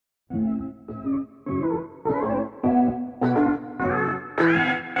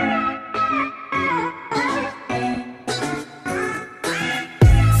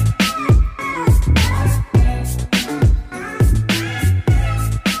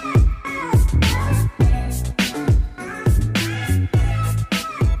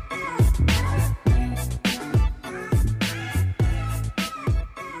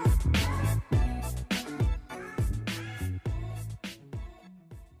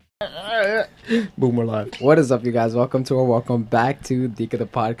Boom, we're live. What is up, you guys? Welcome to or welcome back to Dika the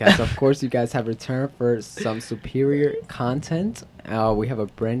Podcast. Of course, you guys have returned for some superior content. We have a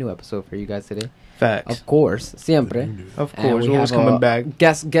brand new episode for you guys today. Facts. Of course, siempre. Of And course, we we're always have coming a back.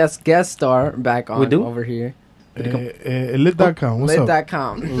 Guest star back on We do? over here. Lit.com. What's up?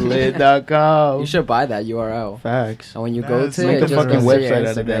 Lit.com. Lit.com. You should buy that URL. Facts. And when you Nah, go it's to like it, the just fucking go to your website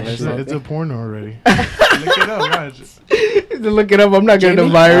out of Instagram that or shit. something. It's a porno already. Look it up, watch. Look it up. I'm not getting the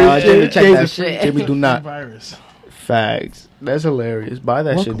Jamie? virus. Jamie, check that shit. Jamie, do not. Virus. Facts. That's hilarious. Buy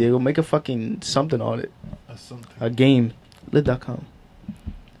that shit, Welcome. Diego. Make a fucking something on it. Something. A game. Lit.com.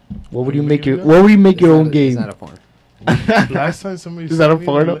 What would you Can make you your? make it What would you make It's your not own a- game? It's not a porn. Last time somebody Is that sent a me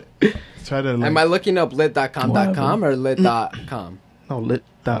porno? Try to Am I looking up lit.com or lit.com? No,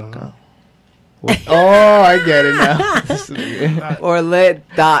 lit.com. Oh, I get it now. Or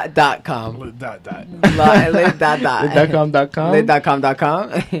lit.com? Lit.com. Lit.com.com. Lit.com.com.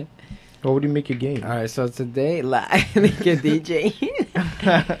 What would you make your game? All right, so today, Dike DJ.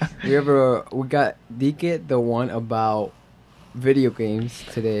 we got Dike, the one about video games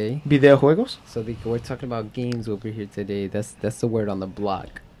today. Videojuegos? So Dike, we're talking about games over here today. That's the word on the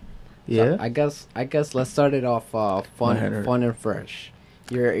block. Yeah. So I guess let's start it off fun and fresh.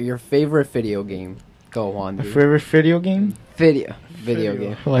 Your favorite video game. Go on. My Dude. favorite video game? Video Video.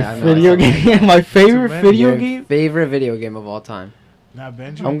 game. My Yeah, I know, video I saw that. game? My favorite Too many. video Your game? favorite video game of all time. Nah,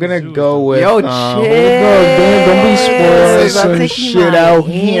 Banjo I'm gonna Kazooie go is with. Yo, Don't be chill. spoiling Stop some taking shit my out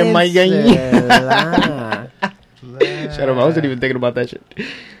here, my guy. answer. the- Shut up! I wasn't even thinking about that shit.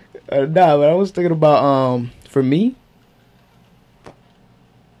 Nah, but I was thinking about for me.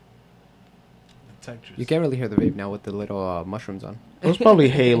 Tetris. You can't really hear the vape now with the little mushrooms on. It was probably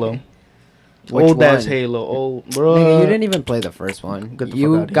Halo. Which Old ass one? Halo. Old, bro. Nigga, you didn't even play the first one. Get the fuck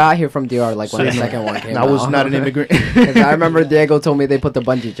You outta here. got here from DR like when So the you know, second one came I out. was not an immigrant. 'Cause I remember Diego told me they put the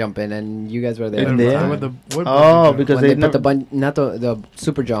bungee jump in, and you guys were there. In at the there? time. What Oh, because when they they never. put not the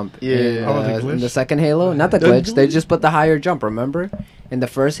super jump. Yeah. In, Oh, the in glitch? the second Halo, not the The glitch. They glitch? just put the higher jump. Remember, in the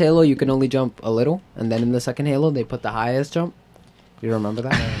first Halo, you can only jump a little, and then in the second Halo, they put the highest jump. You remember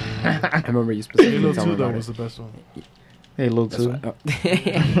that? I remember you specifically Halo telling 2 me though about was it. the best one. Halo That's 2. right. Oh.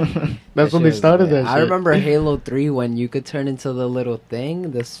 That's when shit they was started lit. that I shit. remember Halo 3 when you could turn into the little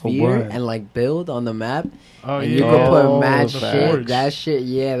thing, the sphere, what? and like build on the map. Oh And yeah. you could Oh, put mad the shit. Forge. That shit,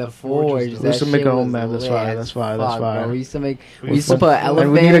 yeah, the The Forge forge. was dope. We used to That make shit our own was map. That's lit fire, as that's fire, that's fuck, bro. fire. We used to make. We We used to put And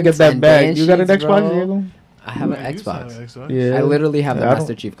elephants. we need to get that and back. band You got an sheets, Xbox, bro. Diego? I have Yeah, an I used to have Xbox. an Xbox. Yeah. I literally have the I don't-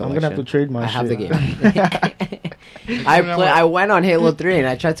 Master Chief I'm collection. gonna have to trade my I have the shit. game. I went on Halo 3 and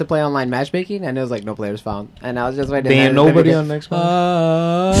I tried to play online matchmaking and it was like no players found. And I was just waiting. Damn, and nobody then- on the Xbox. I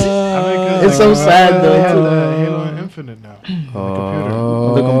mean, 'cause, It's so sad, though, They have too. the Halo Infinite now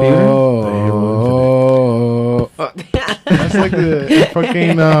on The computer? Oh. the computer. That's like the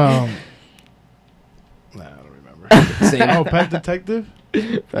fucking Nah, I don't remember. Same. Oh, Pet Detective.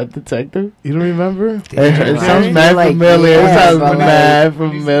 That detective? You don't remember? It I sounds feel mad like, familiar. yeah, It sounds but mad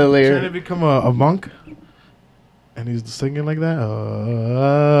Trying to familiar. become a monk, and he's singing like that.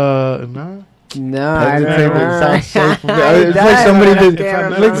 Nah. No, I Pet don't Detective remember. sounds so I familiar. It's don't like somebody remember. did. I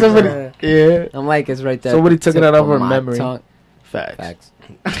can't It's like somebody- remember. Yeah. I'm like, it's right there. Somebody took it out of Tip her my memory. tongue. Facts. Facts.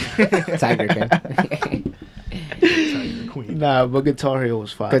 Tiger King. Tiger Queen. Nah, but Guitar Hero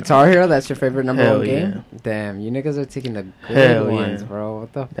was fire. Guitar Hero, that's your favorite number Hell one game? Damn, you niggas are taking the good Hell ones, yeah. bro.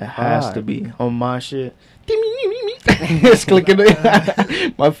 What the That fuck? has to be on my shit. It's clicking.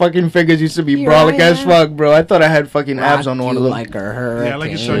 My fucking fingers used to be Here brolic I as am. fuck, bro. I thought I had fucking abs on Rock one you of them. like a hurricane. Yeah, I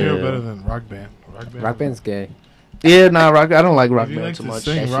like Guitar Hero Yeah. better than Rock Band. Rock Band's gay. Yeah, nah, rock. I don't like rock If you band like too to much.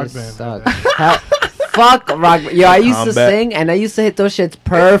 sing That Rock shit Band. sucks. Hell, fuck Rock Band. Yo, I used to Combat. sing and I used to hit those shits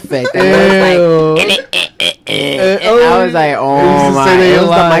perfect. And I was like, I was like, You oh used to my. say they It was the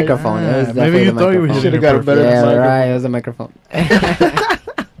lied. microphone. It was Yeah, definitely maybe you the thought you were microphone. Should've got a better Yeah, microphone. right. It was the microphone.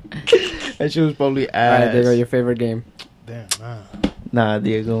 That shit was probably Alright, ass. there go your favorite game. Damn, nah. Nah,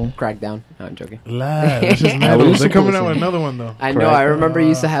 Diego. Crackdown. No, I'm joking. Lad, that's just I mad. was They're coming supposed out with to. another one though. I know. I Crackdown. remember you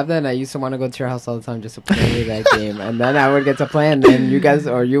used to have that, and I used to want to go to your house all the time just to play that game. And then I would get to play, and then you guys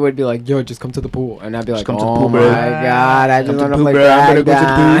or you would be like, "Yo, just come to the pool," and I'd be like, come to the "Oh pool, my bro. god, I just Come to want to pool, play bro. I'm gonna go to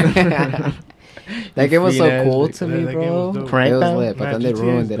Crackdown." That game was so Fiend-ass cool bitch. to Yeah, me, that game bro. was dope. It was Crackdown? lit, but Nah, then they GTA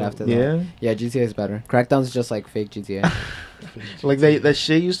ruined is it dope. after that. Yeah. Yeah, GTA is better. Crackdown's just like fake GTA. Like that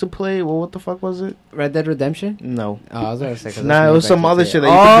shit used to play. Well, what the fuck was it? Red Dead Redemption? No. Oh, I was gonna say. 'cause Nah, that's it was made some by other GTA. shit that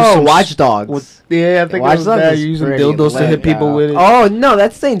you could do Oh, some Watch Dogs. Yeah, I think Watch it was Dogs that. is You're using pretty dildos to lit, hit people bro. with it. Oh no,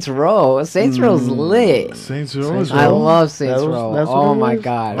 that's Saints Row. Saints Row's lit. Saints Row Saints is I Row? love Saints That was- Row. that's what Oh it my was?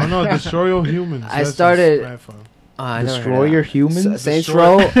 god. Oh no, Destroy All Humans. I That's just started- mad fun. I never Destroy heard of your that. humans. Saints Destroy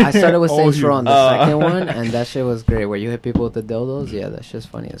Row. I started with all Saints Row on the humans. second one, and that shit was great. Where you hit people with the dildos. Yeah, that shit's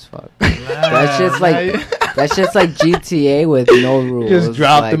funny as fuck. That shit's like GTA with no rules. Just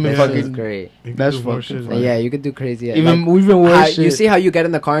drop them and and that fucking- shit's great. That's more fucking shit. funny. Yeah, you could do crazy. Even like, we've been how- worse. you see how you get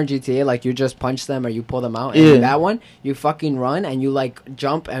in the car in GTA, like you just punch them or you pull them out. And Yeah. in that one, you fucking run and you like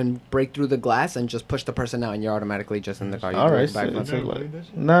jump and break through the glass and just push the person out, and you're automatically just in the car. You All do right, it back so and it's forth.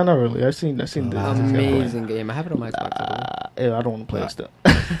 like- Nah, not really. I've seen this. Amazing game. I have it on my Xbox. I believe. Ew, I don't want to play it still.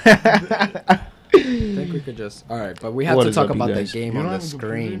 I think we could just. All right, but we have What to is talk up, you about the guys? game You on don't the have a computer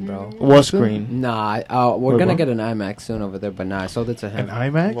screen, anymore? bro. What screen? Nah, we're Wait, gonna what? get an IMAX soon over there, but nah, I sold it to An him.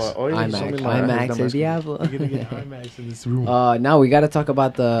 IMAX? What? Oh, yeah, you told IMAX, me last IMAX, time El I Diablo. We're gonna get IMAX in this room. No, we gotta talk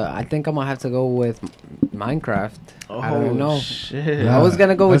about the. I think I'm gonna have to go with Minecraft. I don't know. Shit. Yeah. I was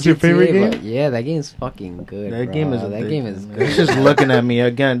gonna go with That's your GTA, favorite but yeah, that game's fucking good. That bro. game is. that game is good. It's just looking at me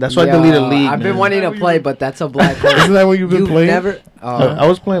again. That's why I Yo, deleted League. I've been man. wanting to play, but that's a black hole. Isn't that what you've been playing? Never. I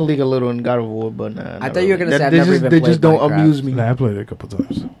was playing League a little in God of War, but nah. I not thought you were really. gonna say I've They never just, even They played just don't Minecraft. amuse me. Nah, I played it a couple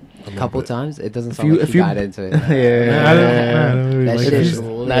times. a couple times. It doesn't If sound you- like if you you- got into it. Nah, I don't really That like shit it. is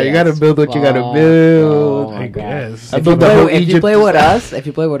Nah, you gotta build what you gotta fuck. build. Oh my I god. guess. I If built you, the play, whole if you Egypt play with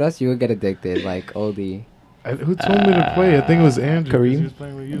system. us, you would get addicted like oldie. Who told me to play? I think it was Andrew. 'cause Kareem? He was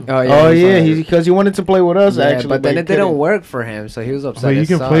playing with you. Oh yeah, he's because he wanted to play with us. yeah, Actually, but then he it didn't couldn't. work for him, so he was upset. Wait, you It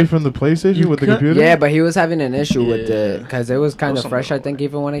can play sucked. from the PlayStation You with the could- computer? Yeah, but he was having an issue with Yeah. it because it was kind Or of fresh. I something think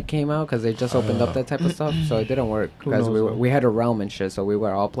even when it came out, because they just opened up that type of stuff, so it didn't work. Who Because knows, though? we had a realm and shit, so we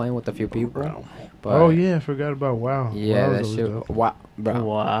were all playing with a few people. But Oh yeah, I forgot about WoW. yeah, WoW that was shit. always dope. Wow, bro.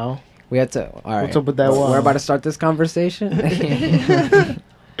 Wow. We had to. All right, What's up with that We're wow? about to start this conversation.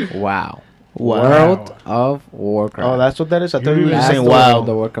 Wow. Wow. World of Warcraft. Oh, that's what that is. I thought you were That's just saying the wow. World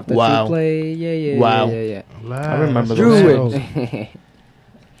of Warcraft that Wow. you play. Yeah. Wow. Yeah. Wow, remember that's those dope. Druid.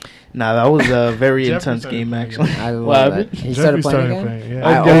 Nah, that was a very Jeffrey intense started game playing actually. it. I love What that. happened? He Jeffrey started playing again. Yeah.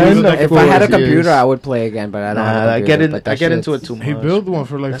 I I get own- into that if for I had a years. computer, I would play again, but I don't. have a Nah, computer, but I that get into it shit's- too much. He built one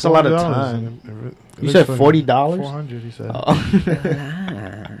for like That's a lot of $40, time. and it You looks said funny. $40? 400. He said.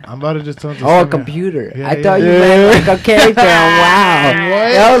 Ah. I'm about to just tell him. to Oh, send a me- computer. Yeah, I thought yeah. you meant like a character. Wow.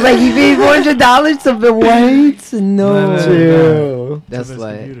 I was like, you paid $400 to the what? No. No. Chill. That's Send us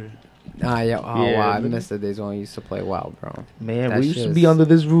like. computer. Yeah. Oh Yeah, wow, I but- missed the days when we used to play WoW, bro. Man, That we used to shit's- be under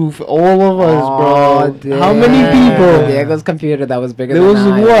this roof, all of us, Oh, bro. How many damn. people? Diego's computer that was bigger There than was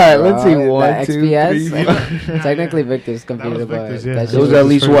mine, what? bro. Let's see, The 1, 2, XPS? 3. Technically Victor's computer, Victor's, but yeah. that There shit There was was at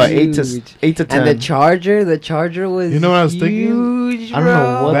least what, huge. 8 to 10. And the charger was You know what I was thinking? huge, I don't know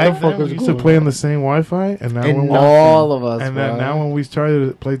bro. what Back the fuck then, was we used to going play on? on the same Wi-Fi, and now And when we All of us, and bro. then now when we started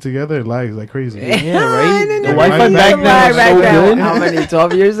to play together, it lags like crazy. Yeah, right? The The Wi-Fi Wi-Fi back then was so good. How many?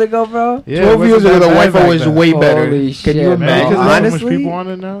 12 years ago, bro? Yeah, 12 it years wasn't ago, the that bad Wi-Fi back was then. way better. Holy Can shit, you man. Man, imagine? because there's so Honestly, much people on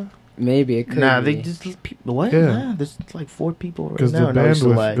it now. Maybe it could. Nah, be. they just what? Yeah. Nah, there's like 4 people right 'Cause the now. and I used to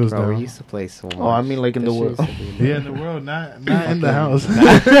bandwidth lag. goes Bro, we down. used to play so much. Oh, I mean, like in This the shit world. used to be Yeah, in the world, not in the house.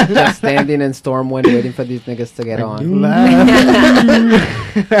 just standing in Stormwind waiting for these niggas to get on.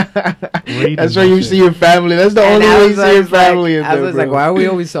 That's why you see your family. That's the And only I way you was see your like- family. in I there, was like, bro. why are we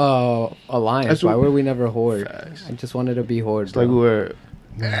always alliance? That's Why what- were we never horde? Facts. I just wanted to be horde. It's like we bro. were.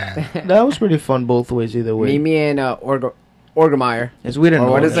 Yeah. That was pretty fun both ways, either way. Mimi and Orgrimmar. It's we didn't Or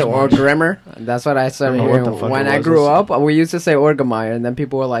know what is that it? much. Orgrimmer? That's what I started I don't know what hearing. the fuck When it I was. grew up, we used to say Orgrimmar, and then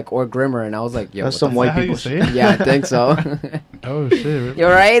people were like Orgrimmer, and I was like, yo, That's what some the white Is that how people you say shit. it? yeah, I think so. Oh shit! Really? You're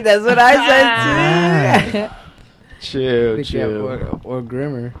right. That's what I said too. Chill, Yeah, chill. or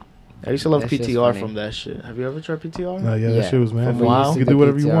Grimmer. I used to love That shit's PTR funny. from that shit. Have you ever tried PTR? No, yeah, that shit was mad. From WoW? You could do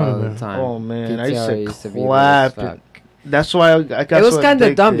whatever you wanted, man. Oh man, I PTR used to be lit as clap fuck. it. That's why I got It was so kind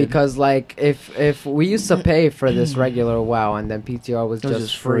of dumb addicted. because like if we used to pay for this regular WoW and then PTR was It was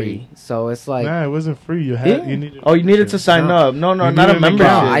just just free, free. so it's like. Nah, it wasn't free. You had. Yeah. You needed. Oh, you needed to sign No. up. No, You not needed a an membership.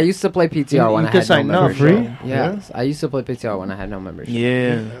 No, account. I used to play PTR when you I could had sign no up for free. membership. Yes, I used to play PTR when I had no membership.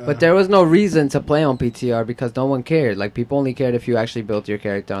 Yeah. But there was no reason to play on PTR because no one cared. Like people only cared if you actually built your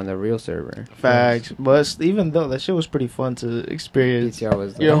character on the real server. Facts. But even though that shit was pretty fun to experience. PTR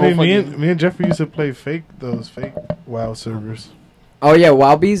was. Your I whole mean, fucking- me and Jeffrey used to play fake WoW servers. Oh yeah,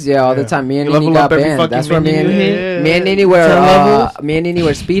 Wild Bees. Yeah, all the Yeah. time. Me and You Nini level got up every banned. fucking That's where me and menu. Yeah. me and Nini 10 were levels? me and Nini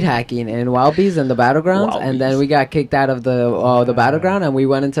were speed hacking in Wild Bees and the battlegrounds, and then Wild we got kicked out of the battleground, and we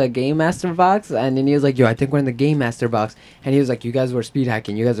went into a game master box, and Nini was like, "Yo, I think we're in the game master box," and he was like, "You guys were speed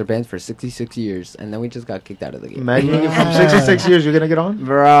hacking. You guys are banned for 66 years," and then we just got kicked out of the game. Imagine from 66 years, you're gonna get on.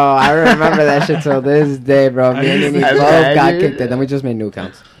 Bro, I remember that shit till this day, bro. Me and Nini both got Imagine. kicked, and then we just made new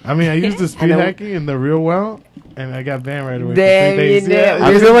accounts. I mean, I used the speed then- hacking in the real well, and I got banned right away. Damn, for 3 you days. did. Yeah.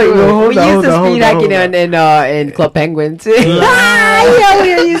 I feel like We used to speed hacking hold in Club Penguin too. Yeah,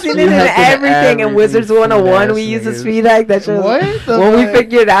 we were using it in everything. And Wizards 101, we used to speed hack. That shit. What the When we fuck?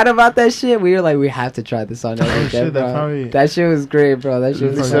 figured out about that shit, we were like, we have to try this on everything, shit, that bro. probably- That shit was great, bro. That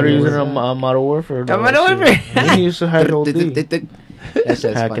shit They was started Fucking using Wizard. it on Modern Warfare. though, Modern that Warfare. shit. We used to hack OD. That shit's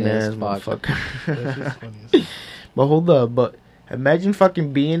Hacking funny ass as fuck. motherfucker. That's just funny as fuck. But hold up, but imagine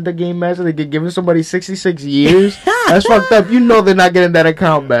fucking being the game master. They get giving somebody 66 years. That's fucked up. You know they're not getting that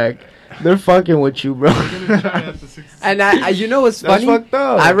account back. They're fucking with you, bro. And I you know what's That's funny? fucked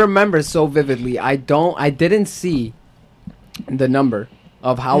up. I remember so vividly. I didn't see the number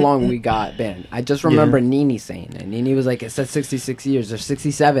of how long we got banned. I just remember Nini saying it. Nini was like, it said 66 years or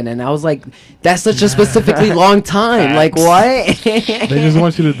 67. And I was like, that's such a specifically long time. Like, what? They just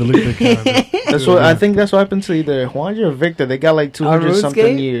want you to delete the account. That's what I think. That's what happened to either Juanjo or Victor. They got like 200 something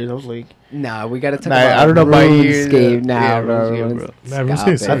RuneScape? years. I was like, Nah, we gotta talk Nah, about I don't know about years. RuneScape now, Yeah, bro. RuneScape, bro. Nah, Stop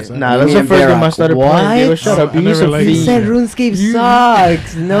RuneScape it. sucks. nah, that's Me the and first game I Barack. started What? playing. Yo, shut up. I You used never to liked He it. said feed. RuneScape You-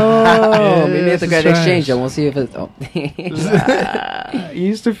 sucks. No. Yeah, Maybe it's it's a good trash. exchange and we'll see if it's. Oh. You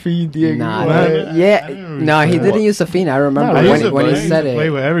used to feed Diego. Nah, Nah, dude. I yeah. didn't really No, he play didn't that. use Safina. I remember Nah, I I when, used he, to when he play- said play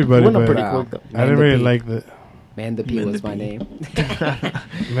it. with everybody, Went up but pretty Wow. quick though. I didn't Man, really the like the Man the P Man was the my P. name.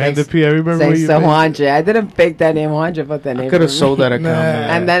 Man the P. I remember when Thanks you to played- Juanjo. I didn't pick that name. Juanjo put that name. I could have for me. sold that account. Nah. man.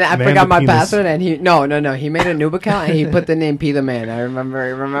 And then I Man forgot the my penis. password, and he he made a noob account and he put the name P the Man. I remember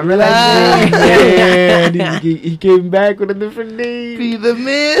Ah, that. man, he came back with a different name. Be the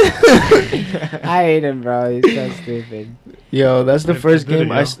man. I hate him, bro. He's so stupid. Yo, that's the It's first good,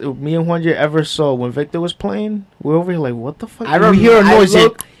 game yo. me and Juanjo ever saw when Victor was playing. We're over here like, what the fuck? I we hear a noise.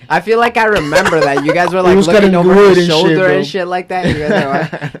 I feel like I remember that you guys were He like was looking cutting over wood his and shit, shoulder bro. and shit like that. You guys are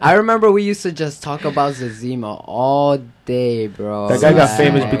like, I remember we used to just talk about Zazima all day, bro. That guy got Like,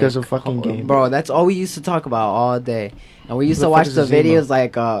 famous because of fucking game. Bro, that's all we used to talk about all day. And we used Who to the watch fuck the is Zazima? videos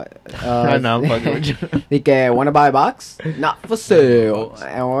like I know, I'm fucking with you. like wanna buy a box? Not for sale.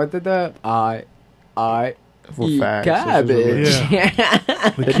 And what did the I For eat facts. cabbage.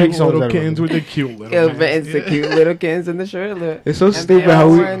 The They cute make songs little out of kittens it. with the cute little Yeah, hands. but it's the Yeah. cute little kids in the shirt. Look. It's so And stupid they how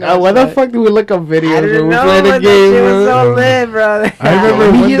all we. wearing those Why the shit. fuck do we look up videos I when didn't we know, play the but that game? shit was bro? so lit, bro. I remember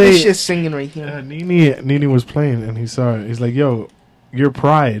Let me one hear day- this shit singing right here. Nini was playing and he saw it. He's like, "Yo, your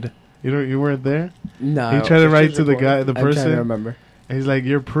pride." You weren't there. No. He tried to write to the recorded. guy, the I'm trying to person, remember. and he's like,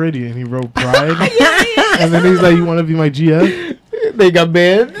 "You're pretty," and he wrote pride. And then he's like, "You want to be my GF?" They got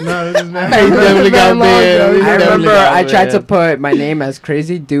banned. No, this is not. He definitely got banned. He I definitely remember got I tried to banned. put my name as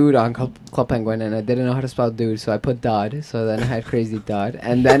Crazy Dude on Club Penguin, and I didn't know how to spell dude, so I put Dodd. So then I had Crazy Dodd.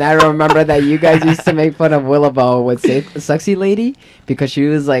 And then I remember that you guys used to make fun of Willabo with Sexy Lady because she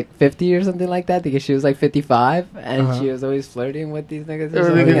was like 50 or something like that, because she was like 55, and Uh-huh. she was always flirting with these niggas Oh, or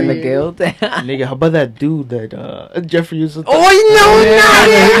something in the nigga. guild. Nigga, how about that dude that Jeffrey used to? Oh,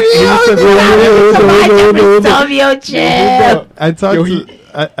 I talked Yo, to.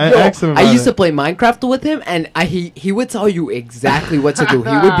 I Yo, asked him. I About used to it. play Minecraft with him, and he would tell you exactly what to do. He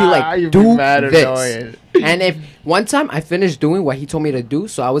would be like, You'd "Do mad this." annoying. And if one time I finished doing what he told me to do,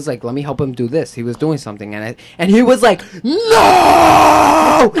 so I was like, "Let me help him do this." He was doing something, and he was like,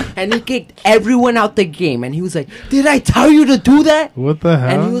 "No!" And he kicked everyone out the game. And he was like, "Did I tell you to do that?" What the hell?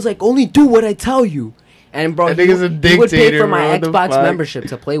 And he was like, "Only do what I tell you." And bro, That nigga's a he would pay dictator, for my bro. What the Xbox fuck? membership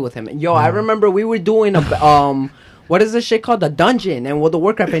to play with him. And yo, I remember we were doing a what is this shit called? The dungeon and World of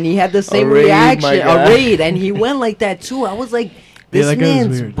Warcraft, and he had the same raid, reaction, my a guy. raid, and he went like that too. I was like, this that guy was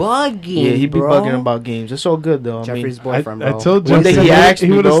man's weird. bugging. Yeah, he be bro. bugging about games. It's all good though. Jeffrey's I boyfriend, I bro. told One Jeffrey day he asked he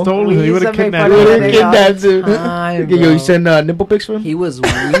me, would have bro. stolen. We He would used have to make kidnapped fun of mean, him. him. kidnapped him. Time, Yo, bro. you send nipple pics for him? He was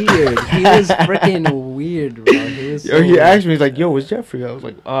weird. He was freaking weird, bro. He was. Yo, so he weird. asked me, he's like, "Yo, where's Jeffrey?" I was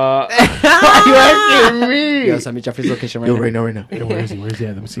like, you asking me? Yo, send me Jeffrey's location right Yo, now. right now. Hey, where is he? Where is he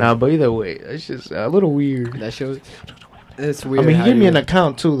at? Let me see. Nah, but either way, that's just a little weird. That shit was. It's I weird. mean, he how gave me you- an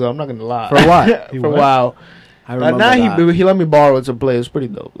account too, though. I'm not gonna lie. For what? For a what? while. I remember Now that. he let me borrow it to play. It's pretty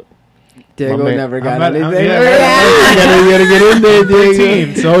dope. Though. Diego My man- never got I'm anything. yeah, You gotta get in there,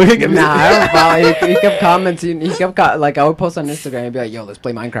 Diego. So he can Nah, I don't follow. He kept commenting. He kept like I would post on Instagram and be like, "Yo, let's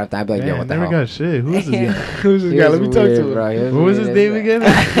play Minecraft." And I'd be like, "Yo, what the never hell?" got shit. Who is this guy? Who's this He guy? was Let me talk weird, to him. bro. He What was his weird. name again?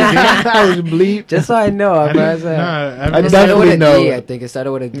 I was bleep. Just so I know, I bro. didn't- nah, It I started definitely with a know. D, I think it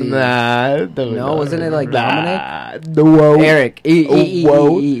started with a D. Nah, No, wasn't it like Dominic? The whoa. Eric.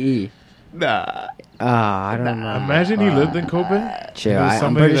 whoa. E. Nah. I don't know. Imagine he lived in Copen. Chill. There's I'm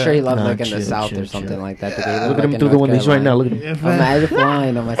somebody pretty sure he that- lived Nah, like in the chill, south chill, or something chill. like that. The guy Look lived, at him like, through in the North windows right now. Carolina. Look at him. Imagine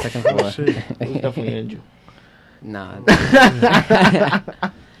flying on my second floor. shit. It's definitely Andrew. Nah.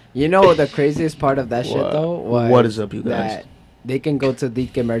 You know the craziest part of that shit What? though was What is up, you guys? that they can go to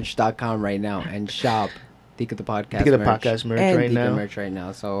DKmerch.com right now and shop Dika the podcast Dika the merch podcast merch and right Dika now. merch right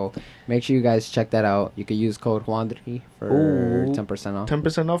now. So make sure you guys check that out. You can use code Juandri for Ooh. 10% off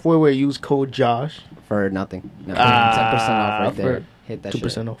 10% off. Wait. Use code Josh. for nothing. No, 10% Ah, off right there. for Hit that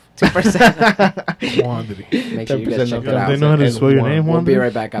 2% off. 2%. Wandry. Make sure you 10% guys check off. it out. They know how to And spell your one. name, We'll be Wandry?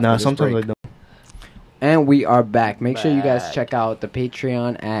 right back after Nah, this sometimes break. I don't. And we are back. Make sure you guys Back. check out the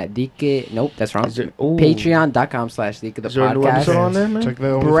Patreon at Dika. Nope, that's wrong. Is there- ooh. Patreon.com/Dika the Is there a new episode podcast. on there, man? Check that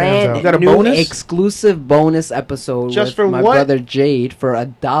OnlyFans Brand out. You got a new bonus? exclusive bonus episode Just with for my what? brother Jade for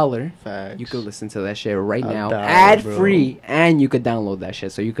 $1. Facts. You could listen to that shit right $1, now, ad free, and you could download that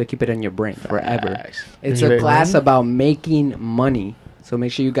shit, so you could keep it in your brain forever. Facts. It's Right. a class about making money, so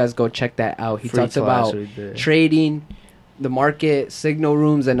make sure you guys go check that out. He Free talks class about right there. trading, the market, signal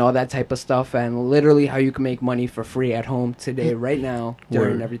rooms, and all that type of stuff, and literally how you can make money for free at home today, right now,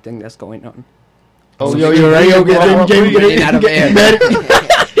 during Word. everything that's going on. Oh, So yo, make you're sure right. you Yo, go get Jamie, breathe out of air.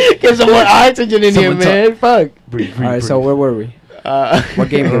 Get some more oxygen in here, Someone man. Fuck. Breathe, All right, so where were we? What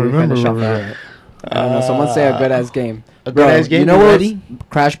game I did we remember finish where off we at? were at. I don't know. Someone say a good ass game. A Bro, good ass game. you know what? Ready?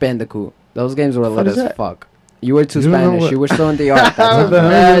 Crash Bandicoot. Those games were What lit is as that? fuck. You were too You don't know Spanish. what- You were still in the art. What That's the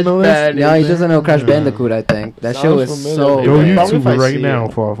hell you know this? Bad, yeah, he man. doesn't know Crash Yeah. Bandicoot. I think that shit Sounds was familiar. so. Go Probably YouTube if I right see now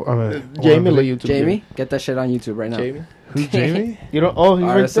it. for Jamie, Wandry. look YouTube. Jamie, get that shit on YouTube right now. Jamie. Who's Jamie? You don't. Oh, he's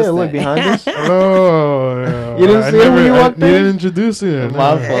Our right there. Look assistant. behind us. Hello. You didn't see him when you walked You in? didn't introduce him.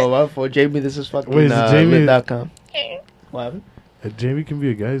 My fault. My fault. Jamie, this is fucking. Wait, is it Jamie? lit.com. What happened? Jamie can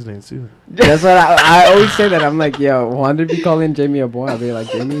be a guy's name too. That's what I always say. That I'm like, yo, Wanda be calling Jamie a boy. I'll be like,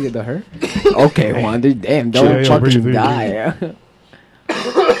 Jamie, the her. Okay, Wanda, damn, don't Chill, yo, fucking breathe, die.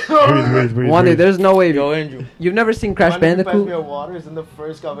 Breathe. Wanda, there's no way. Yo, Andrew. You've never seen Crash Pass me Bandicoot? a water. Is in the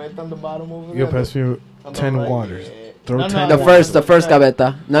first gaveta on the bottom over You there. pass me On the 10 right. waters. Yeah. Throw No, 10 no, The waters. first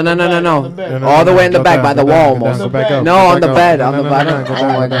gaveta. No. On the back. All the way in the Go back down, by the go wall down, go almost. down, go back up, No, go on back the up. bed, No, on no, the no, bottom. no, go Oh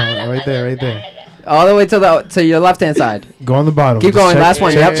down, my go down. Right there. All the way to your left hand side. Go on the bottom. Keep Just going, check- last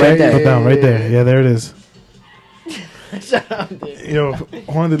one, check- yep, check- right there. Go down, right there. Yeah, there it is. Shut up, dude. Yo,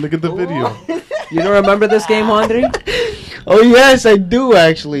 Wanda, look at the video. You don't remember this game, Andre? Oh yes, I do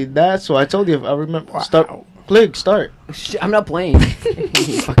actually. That's why I told you. I remember. Start. Click. Start. I'm not playing.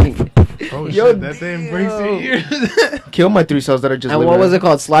 Fucking. Oh Yo, shit, that thing breaks yo. your ears. Kill my 3 cells that are just. And what was it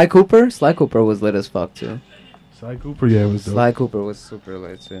called? Sly Cooper? Sly Cooper was lit as fuck too. Sly Cooper, yeah, it was dope. Sly Cooper was super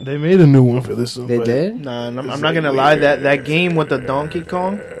lit too. They made a new one for this one. They but- did? Nah, I'm not gonna lie. That game with the Donkey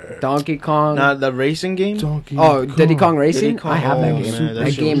Kong, Donkey Kong. the racing game. Donkey Diddy Kong Racing? Diddy Kong. I have that Oh, game. man, that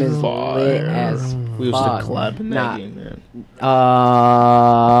that shit game was is fire. lit as We used fuck. to clap in that Nah. game, man.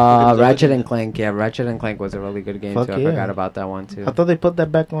 Ratchet and Clank. Yeah, Ratchet and Clank was a really good game Fuck too. I yeah. forgot about that one too. I thought they put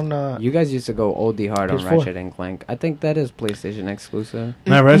that back on. You guys used to go OD hard on PS4. Ratchet and Clank. I think that is PlayStation exclusive.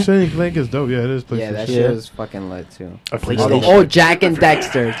 Nah, Ratchet and Clank is dope. Yeah, it is PlayStation. Yeah, that Yeah. shit was fucking lit too. I PlayStation. forgot. Oh, Jack and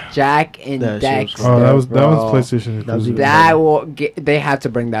Dexter. Jack and That shit was Dexter. fun. Oh, that was bro. PlayStation. That was exclusive. even That will they had to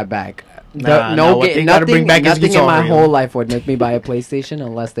bring that back. Nah, what they gotta bring back is nothing in Guitar my Hero. whole life would make me buy a PlayStation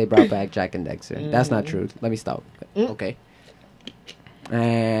unless they brought back Jack and Dexter. That's not true. Let me stop. Okay.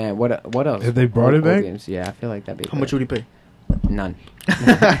 And what else? Have they brought it Old back? games. Yeah, I feel like that'd be How much would he pay? none.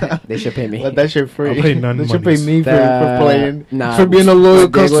 They should pay me. Let that shit free. I'll pay none They should monies. pay me for playing. Nah, for being a loyal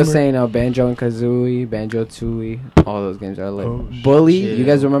what Diego customer. was saying, Banjo and Kazooie, Banjo Tooie, all those games are lit. Oh, Bully, shit. you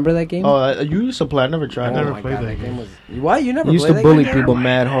guys remember that game? Oh, you used to play. I never tried. I never my played God, that game. was. Why you never? You used played to that bully game? people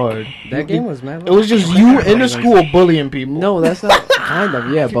mad hard. That game was mad. It was just you in the school bullying people. No, that's not kind of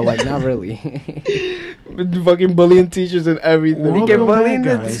yeah, but like not really. Fucking bullying teachers and everything. We Welcome get back, bullying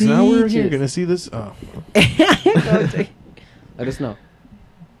the guys. Now we're here teachers. gonna see this. Oh, Let us know.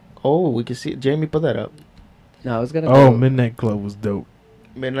 Oh, we can see. Jamie, put that up. No, I was gonna. oh, go. Midnight Club was dope.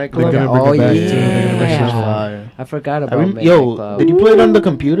 Midnight They're Club. gonna bring Oh, it back yeah. too. They're gonna make Yeah. sure. Fire. I forgot I about rem- Midnight yo, Club. did you play it on the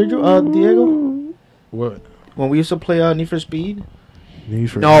computer, Diego? What? When we used to play Need for Speed?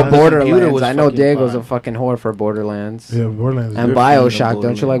 Need for No, Speed? computer Borderlands. was I know fucking Diego's fire. a fucking whore for Borderlands. Yeah, Borderlands. And Good for you, Bioshock.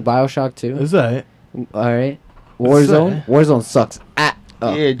 Don't you like Borderlands. Bioshock too? Is that? All right. What's Warzone. that? Warzone sucks.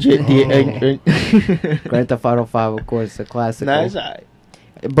 Oh. Yeah, Grand Theft Auto 5, of course, a classic. Nah, it's alright.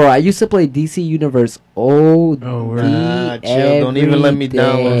 Bro, I used to play DC Universe OD Nah, chill. Don't even let me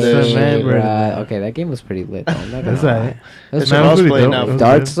download that shit, shit. bruh. Okay, that game was pretty lit. Though. I'm not gonna That's lie. alright. That's That's what I was playing now.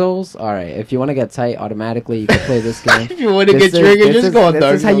 Dark Souls. All right, if you want to get tight automatically, you can play this game. If you want to This get is- triggered, this just is- go on This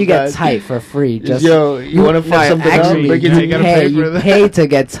Dark is how you Souls, get guys. tight for free. Just Yo, you want to find something out? actually, Break it you to gotta me. pay pay, for you that. pay to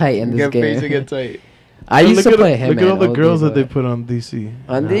get tight in this Get paid to game. get tight. I used to Look play at, him. Look at all the OD, girls that but- they put on DC.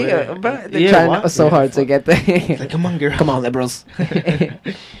 On the, but they're Yeah, trying what? so Yeah, hard to fuck. get the. Like, come on, girl. Come on, liberals.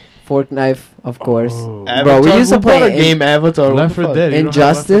 Fork knife, of course. Oh. Bro, we used to Who bought play a game Avatar. Left 4 Dead. You don't have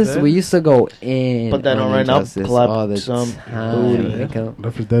Left 4 Injustice. Dead? We used to go in. Put that on right now. Injustice Clap all the some time. booty.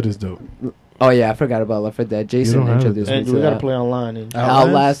 Left 4 Dead is dope. Oh yeah, I forgot about Left 4 Dead. Jason don't have introduced it. me And to we gotta that. play online. And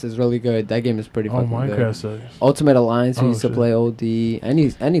Outlast is really good. That game is pretty Oh, fucking Minecraft good. sucks. Ultimate Alliance, we Oh, used to shit. play OD.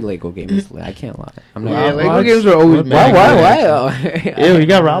 Any Lego game is lit. I can't lie. I'm not. yeah, gonna Lego lie. games are always What? mad. Why? Yeah, we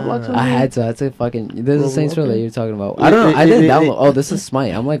got Roblox. on I there? had to. That's a fucking. This is the Saints Row that Okay. you're talking about. I don't know. I didn't download. Oh, this is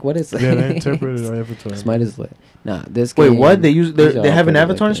Smite. I'm like, what is Yeah, they interpreted our Avatar. Smite is lit. Nah, this Wait, game. what? They use these are they all have an pretty lit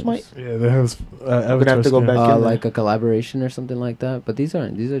Avatar in games. Smite? Yeah, they have Avatar. have to go skin. back in. Like a collaboration or something like that. But these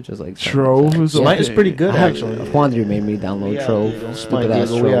aren't. These are just like Trove is Smite is okay. pretty good, I have, actually. Quandary made me download Yeah, Trove. Diego. Stupid Smite, ass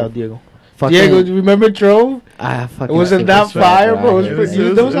Diego. We out, Trove. Diego. Fucking, Diego, do you remember Trove? fucking Wasn't that stupid fire, shit, bro? It was Yeah, pretty- it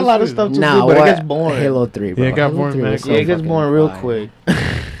was- there was a it was lot of good. stuff to Nah, do, but what? it gets boring. Halo 3, bro. Yeah, it got Halo boring 3 was mad so Yeah, it gets fucking boring real fire. quick.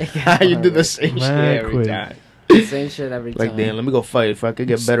 It You do the same shit Mad every quick. time. Same shit every Like, time. damn, let me go fight if I could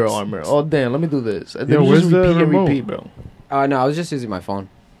get better armor. Oh, damn, let me do this. And Yo, then you where's just the repeat and remote? repeat, bro. No, I was just using my phone.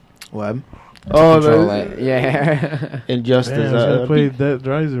 What? To Oh, control no. it. Yeah. Injustice. Damn, I was gonna play Dead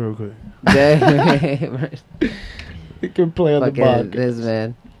Rising real quick. You can play on the Fucking box. this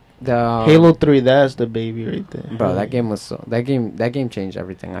man. Halo 3, that's the baby right there. Bro, that game was so that game changed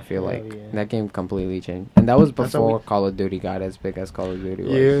everything. I feel Hell like yeah. that game completely changed, and that was That's how before we- Call of Duty got as big as Call of Duty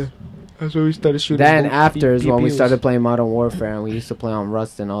was. Yeah. That's when we started shooting. Then both after is when we PPUs. started playing Modern Warfare, and we used to play on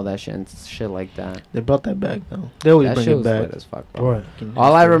Rust and all that shit and shit like that. They brought that back, though. They always That bring shit it was back. lit as fuck, bro. What?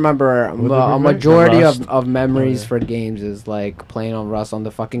 All I remember, What did a they make? majority Rust. of memories Oh, yeah. for games is like playing on Rust on the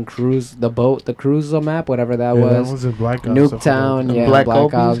fucking cruise, the cruise map, whatever that Yeah, was. that was in Black Ops. Nuketown, And yeah, Black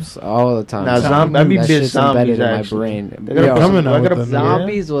Black Ops? Ops, all the time. Now, Zombie- I be that big shit's embedded zombies, in my actually. brain. They gotta Yo, put some- coming out I gotta- with them,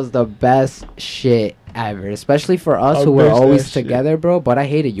 Zombies was the best shit ever, especially for us I who were miss that always shit. together, bro. But I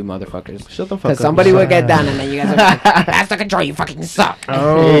hated you motherfuckers. Shut the fuck up. Because somebody would get down and then you guys would be like, that's the control, you fucking suck.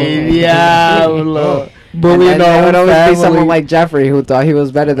 Oh. Yeah, Lord. And Bullying then there our would own always be someone family. like Jeffrey who thought he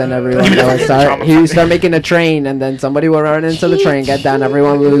was better than everyone. He would start making a train, and then somebody would run into the train, get down,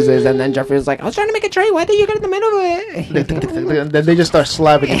 everyone loses, and then Jeffrey was like, I was trying to make a train, why did you get in the middle of it? Then they just start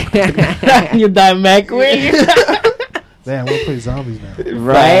slapping you. You die, Mac. Damn, I want to play zombies now.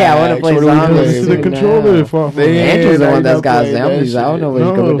 Right, I want to play What do we zombies. play? This is the too controller. now. For Andrew's the Yeah, one that's I got play that zombies. I don't shit. know where you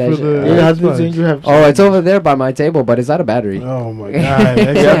No, go with that for shit. the- Yeah, how Xbox. do you have? Oh, it's over there by my table, but it's out of battery. Oh my god. We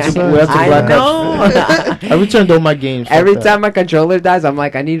have to I black know. I returned all my games. fuck Every that. time my controller dies, I'm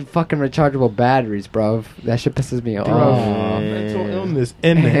like, I need fucking rechargeable batteries, bro. That shit pisses me off. Mental illness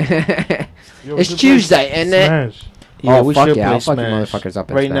in there. Yo, It's we should Tuesday, play isn't it? Smash. Yeah, Oh, we fuck should yeah, play I'll fuck you Smash. motherfuckers up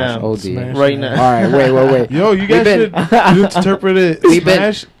in Right Smash. now. OD. Smash. Right now. All right, wait. Yo, you guys We've should been- you interpret it We've been-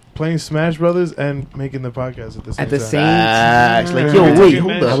 Smash, playing Smash Brothers, and making the podcast at the same At the time. same Facts. Like, Yeah. yo, We're wait, talking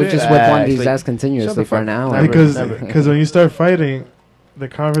hold mad up. I would shit. just whip one of these Like, ass shut continuously the for fuck an up. hour. Never. Because when you start fighting, the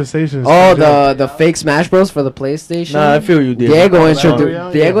conversation is Oh, too good. the fake Smash Bros for the PlayStation. Nah, I feel you, Diego. Diego,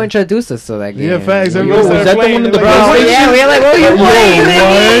 Yeah. Diego introduced us to that game. Yeah, facts. Yo, Everybody was started that the playing, one in they're the like, bro? Oh "Yo, yeah, we were like, what were you Yo,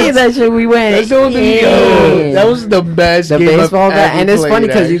 playing? what? That shit we went. That's the Yeah. That was the best The game baseball I've guy, ever and it's played, funny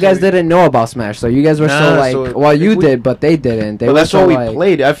because you guys actually. didn't know about Smash, so you guys were so Nah, like, so well, you we- did, but they didn't. They But were that's so why we like,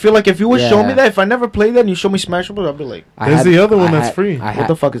 played. I feel like if you would show me Yeah. that, if I never played that and you show me Smash Bros, I'd be like, There's the other one that's free. What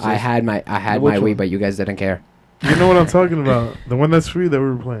the fuck is I this? had my Which Wii, one? but you guys didn't care. You know what I'm talking about? The one that's free that we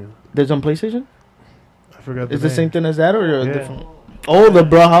were playing. there's on PlayStation? I forgot. Is the the same name. thing as that or a Yeah. different? Oh, the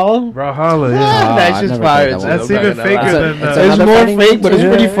Brawlhalla? Brawlhalla. Yeah, Yeah. that's I've just never fire. played that too. one. That's I'm not even gonna faker lie. than It's that. It's another more fighting fake, but it's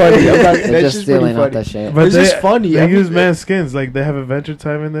game? pretty funny. I'm not- They're That's just just pretty stealing off funny. that shit. But It's just funny. They I mean- use man skins. Like they have Adventure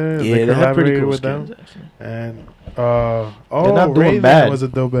Time in there. Yeah, they have pretty collaborated cool with skins. them. actually. And They're not doing Rayman bad. was a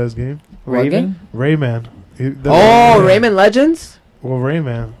dope ass game. What game? Rayman. Oh, Rayman Legends. Well,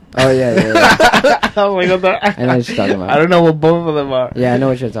 Rayman. Oh yeah. Oh my god! I know what you're talking about. I don't know what both of them are. Yeah, I know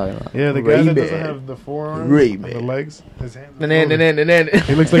what you're talking about. Yeah, the guy that doesn't Rayman. have the forearms Rayman. and the legs. His hands. are Then.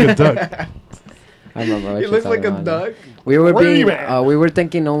 He looks like a duck. I remember what He you're looks like talking a about. duck. We were being, Rayman. we were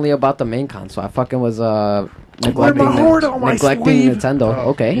thinking only about the main console. I fucking was neglecting, my heart on my neglecting sleeve. Nintendo. Oh.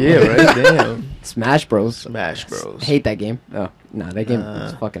 Okay. Yeah, right. Damn. Smash Bros. Smash Bros. Hate that game. Oh, nah, that game Nah.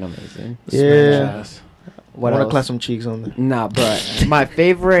 is fucking amazing. Yeah. Smash. What I want to else? clap some cheeks on there. Nah, but I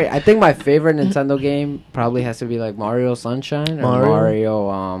think my favorite Nintendo game probably has to be like Mario Sunshine or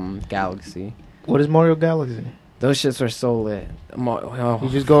Mario Galaxy. What is Mario Galaxy? Those shits are so lit. You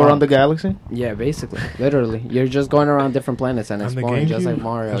just go around the galaxy? Yeah, basically, literally, you're just going around different planets and On the exploring, just like GameCube?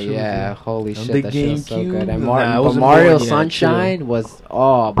 Mario. That shit was Yeah, good. holy On shit, the that shit was so GameCube? good. And Nah, I but wasn't Mario born yet, Sunshine was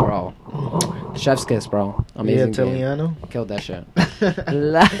bro, chef's kiss, bro. Amazing game. Italiano? Killed that shit.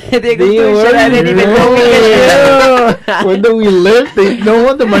 They go do shit I didn't even know we could do. When do we live? No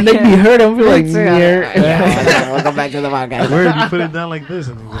wonder my neck be hurt. I'm feeling like, Yeah, we'll go back to the podcast. Where you put it down like this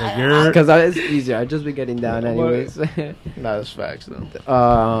and you're like, you're. Because it's easier. I'd just be getting down anyways. Nah, that's facts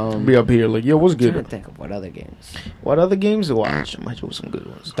though. Be Be up here like, yo, what's trying to good? think of what other games. What other games to watch? I might do some good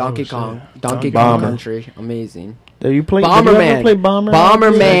ones. Donkey shit. Kong. Donkey Donkey Kong Bomber. Country. Amazing. Did you play Bomberman. Play Bomberman?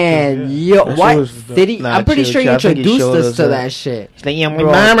 Bomberman. Yeah. Yo, That shit what? was Did he? Nah, I'm pretty chill, sure you chill. I think he introduced showed us us to that. that shit. Bro,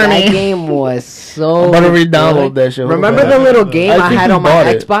 Bro, that game was so. I'm about to re-download good. that shit. Remember bad. the little game I I think had we on my bought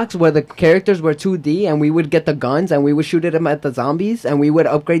it. Xbox where the characters were 2D and we would get the guns and we would shoot them at the zombies and we would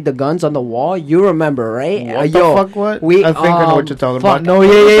upgrade the guns on the wall? You remember, right? What the fuck? What? We, I think I know what you're talking fuck. about. No,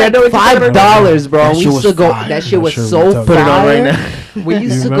 yeah. I know what you're talking about. $5, bro. That We shit used was to go. fire. That shit was That shit so was fire. Put it on right now. We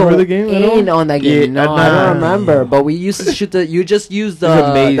used to remember go the game at all? in on that game. Yeah, No, I nah. don't remember. But we used to shoot the. You just use the It was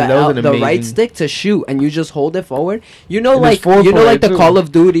amazing. That was an the right amazing- stick to shoot, and you just hold it forward. You know, And there's like four player, the too. Call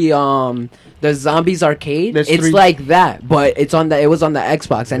of Duty the Zombies arcade. There's It's three- like that, but it was on the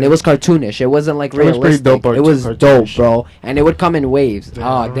Xbox, and it was cartoonish. It wasn't like It was pretty realistic. dope, It was cartoonish. dope, bro. And it would come in waves. Damn, Oh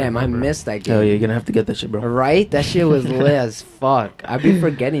I don't damn, I remember. missed that game. Hell yeah, you're gonna have to get that shit, bro. Right? That shit was lit as fuck. I'd be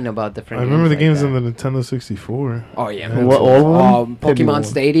forgetting about I different. remember the games like in that. the Nintendo 64. Oh yeah, What, man. all of them? Hit me Pokemon one.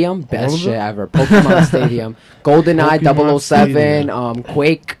 Stadium, All best of shit them? ever. Pokemon Stadium, GoldenEye Pokemon 007, Stadium.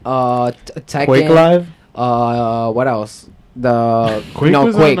 Quake, Tekken. Quake Live? What else? The Quake no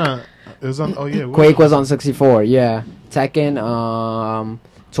was Quake. on. It was on. Oh yeah. what Quake was on 64. Yeah, Tekken,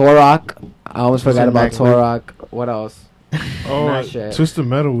 Turok. I almost forgot about Max Payne. Turok. What else? Oh, That shit. Twisted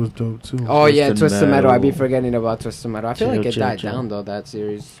Metal was dope too. Oh yeah, Twisted Twisted Metal. I'd be Metal. forgetting about Twisted Metal. I feel Chill, like it chill, died chill. down though, that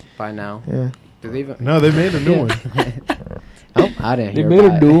series by now. Yeah. Do they even? No, they made a new one. Oh, I didn't They hear made a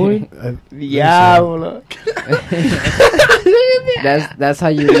about new it. one? I- Yeah, so. bro. That's how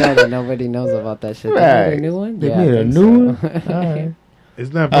you know that nobody knows about that shit. They made Right. a new one. They Yeah, I made a think new so. one? Alright.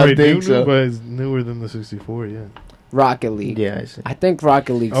 It's not I very think new, so. but it's newer than the 64. Yeah. Rocket League. Yeah, I see. I think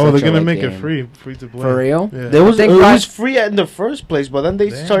Rocket League. Oh, they're gonna make it free to play. For real? Yeah. There was, I it think was free in the first place, but then they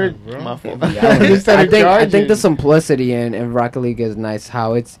Damn, started. bro. My fault. Yeah, They started I think the charging. simplicity in Rocket League is nice.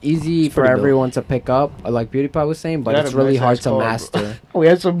 How it's easy It's for pretty dope. everyone to pick up, like PewDiePie was saying, but Got it's a really nice hard ass to car, master. We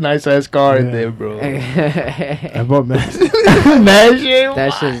had some nice ass car in Yeah. there, bro. I bought Mass. Imagine.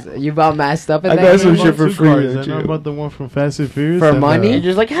 That shit's you about masked up in I that got game? some bought shit for two free, cars, yeah, and chill. I bought the one from Fast and Furious. For and, money? You're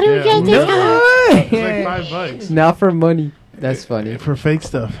just like, how do we Yeah. get this No. car? It's like $5. Not for money. That's funny. For fake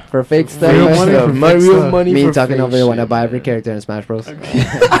stuff. For fake stuff. Real Fake money stuff. for Fake real stuff. money Me for talking fake over here when I shit, buy every man. character in Smash Bros.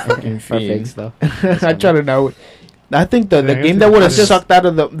 Fucking For fake fiend. stuff. I try to know. I think the Yeah, game it's that would have just- sucked out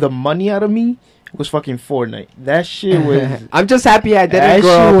of the money out of me was fucking Fortnite. That shit was. I'm just happy I didn't That grow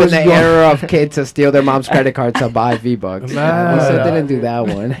shit up in was the going- era of kids to steal their mom's credit card to buy V-Bucks. Nah. At least I didn't do that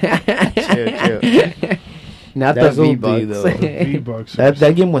one. Chill. Not That's the OD V-Bucks. though. V-Bucks.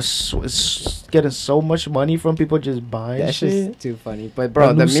 That game was getting so much money from people just buying That's shit. just too funny. But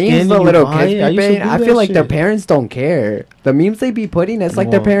bro, That the new memes skin the you little buy, kids I be used to paying, do I that feel like their shit. parents don't care. The memes they be putting, it's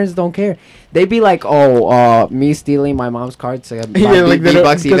like their Wow. parents don't care. They be like, oh, me stealing my mom's card to buy Yeah, like they don't-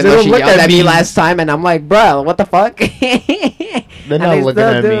 V-Bucks 'cause even they though don't she look yelled at at me me. last time. And I'm like, bro, what the fuck? They're And not they looking still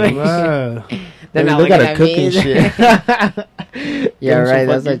at do me. it. Wow. They're not They looking gotta at cook me. and shit. Yeah, Them some right.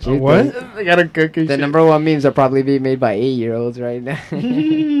 That's fucking- what you What? think. They gotta cook and The shit. number one memes are probably being made by 8-year-olds right now.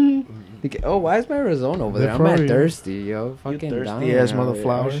 Oh, why is my Arizona over They're there? I'm at probably- thirsty, yo. Fucking thirsty down ass out mother here.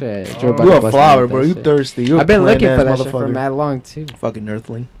 flower. Oh, shit. Oh. Drew You about You to a bust flower, out bro. that You shit. thirsty. You a I've been looking for plant-ass that shit for motherfucker. mad long, too. Fucking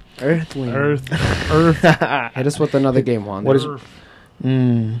earthling. Earthling. Earth. Hit us with another game, Juan. What is- Earth. Let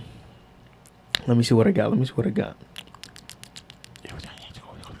me see what I got.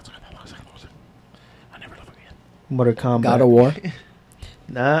 Mortal Kombat. God of War?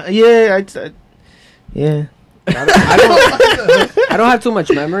 Nah, yeah, yeah. I don't have too much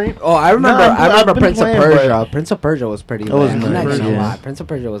memory. Oh, I remember. Nah, I remember I've been Prince of playing, Persia. but- Prince of Persia was pretty That lit. was I'm not nice, gonna yeah. lie. Prince of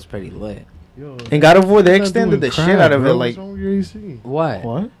Persia was pretty lit. Yo, And God of War, they you're not extended doing the shit crap, out of it. bro. Like, What's wrong with your AC? What?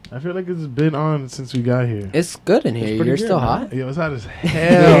 what? I feel like it's been on since we got here. It's good in here. pretty You're good, still man. hot. Yo, it's hot as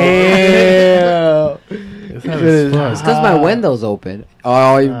hell. Hell. It's It's hot as fuck. It's because my window's open.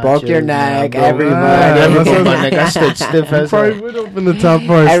 Oh, you broke your chill, neck. bro. I Everybody. never broke my neck. I stood stiff You as probably hell. would open the top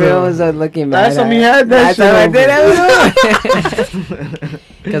part. Everyone was looking mad. Last time you had that Last shit time I did it.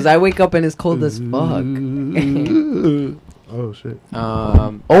 Because I wake up and it's cold as fuck. Oh shit.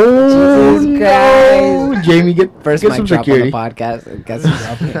 Oh Jesus no, Christ. Jamie, get First get mic some drop security. on the podcast. I guess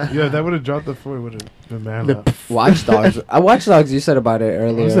Yeah, if that would have dropped the floor. It would have been mad loud. Watch Dogs. Watch Dogs. You said about it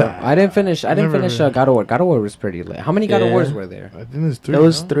earlier. What's that? I didn't finish. I didn't Never finish heard. God of War. God of War was pretty lit. How many God of Yeah. Wars were there? I think it's 3. That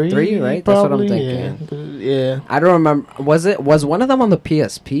was no? 3, 3, right? That's what I'm probably, thinking. Yeah. I don't remember. Was one of them on the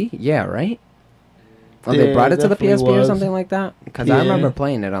PSP? Yeah, right. Oh, they Yeah, brought it to the definitely PSP or was. something like that. Because I Yeah. remember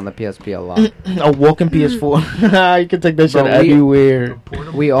playing it on the PSP a lot. A walking PS4. You can take that shit Bro, everywhere.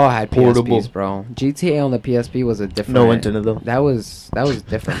 We all had Portable. PSPs, bro. GTA on the PSP was a different. No internet though. That was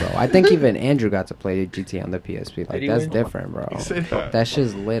different, bro. I think even Andrew got to play GTA on the PSP. Like Did he that's win? different, bro. He said- That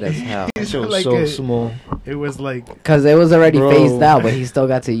shit's lit as hell. That shit was Like so a- small. It was like Cause it was already Bro. phased out, but he still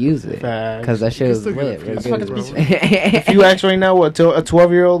got to use it. Facts. Cause that shit You was still get a lit. PS, Really bro. good. If you ask right now, what a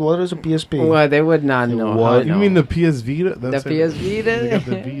 12-year-old, what is a PSP? well, they would not know. What? How you no. mean the PS Vita? The That's PS They got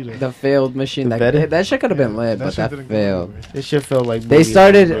the Vita, Vita. the failed machine. The That, Vita? that shit could have been lit, That but shit that didn't go failed. nowhere. This shit felt like They booty,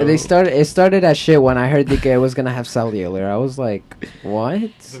 started. bro. They started. It started at shit when I heard the it was gonna have cellular. I was like, what?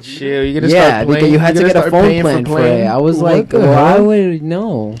 Chill, you gonna Yeah, start because playing. you had to gonna get a start phone paying plan for it. playing? I was What like, the why hell? would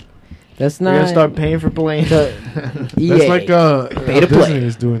no? That's You're not. gonna start paying for playing. The- That's EA. like Pay to Disney play.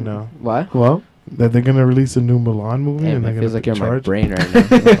 is doing now. What? Well, That they're gonna release a new Milan movie Damn, and they're it gonna feels like you're in my charge. brain right now.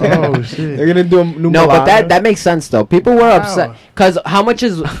 Oh they're shit! gonna do a new No, but Milan. that makes sense though. People were upset Wow. because how much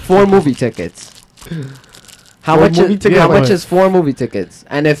is 4 movie tickets? How Four much movie is tickets? how Yeah, much but- is 4 movie tickets?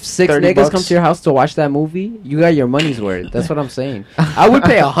 And if 6 $30 niggas come to your house to watch that movie, you got your money's worth. That's what I'm saying. I would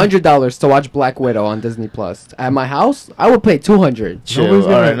pay $100 to watch Black Widow on Disney Plus. At my house, I would pay $200. Chill. Nobody's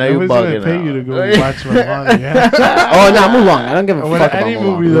All gonna, right, now you nobody's gonna bugging pay out. you to go watch Milan. Yeah. Oh no, Mulan. I don't give a When fuck about any Mulan.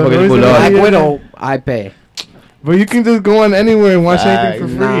 movie, though, Fucking nobody's Mulan. gonna Black pay you. Widow, I pay. But you can just go on anywhere and watch anything for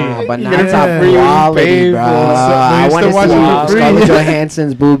free. No, but You not get top it for free, quality, pay bro. for- I you want to still watch see it for free. Scarlett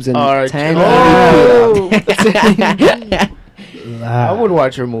Johansson's boobs in All right, 1080p. I would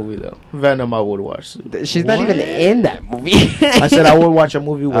watch her movie though. Venom, I would watch. She's not even in that movie. I said I would watch a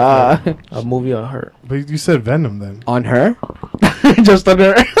movie with her. Uh, A movie on her. But you said Venom then. on her? Just on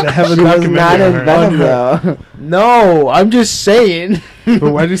her. They have a She was documentary not on in her. Venom though. No, I'm just saying.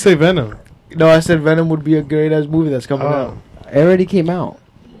 But why'd you say Venom? No, I said Venom would be a great ass movie that's coming out. It already came out.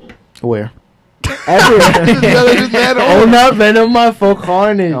 Where? Everywhere. Oh, not Venom, my full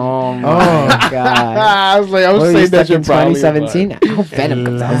Carnage. Oh my Oh. god. I was like, I was What, saying you that stuck in shit probably. 2017? I hope Venom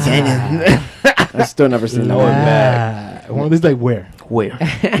comes out. I've still never seen that one. back. Well, this like where? Where?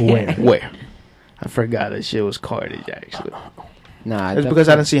 Where? Where? I forgot that shit was Carnage actually. Nah, It's because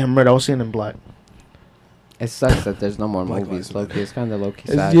I didn't see him red. I was seeing him black. It sucks that there's no more Black movies. Lives Loki, it's kind of low-key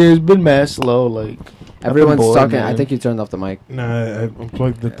It's, sad. yeah, it's been mad slow. Like Everyone's bored, talking. I man. think you turned off the mic, Nah, I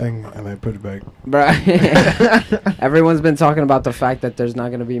unplugged the thing and I put it back. bruh. Everyone's been talking about the fact that there's not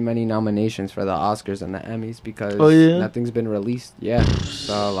going to be many nominations for the Oscars and the Emmys because Oh, yeah? nothing's been released. Yeah,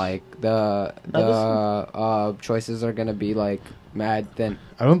 so like the choices are going to be like mad thin.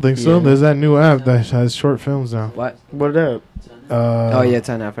 I don't think so. Yeah. There's that new app that has short films now. What? what up? Oh yeah,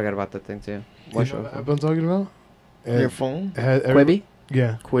 10. I forgot about that thing too. What You know show? what app I'm talking about? Your phone? It had every- Quibi?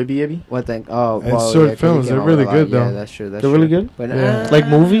 Yeah. Quibi, Abby? What thing? Oh, And well, short yeah, Quibi films, came they're out really with a lot. good, though. Yeah, that's true. That's They're true. really good? But, Yeah. Like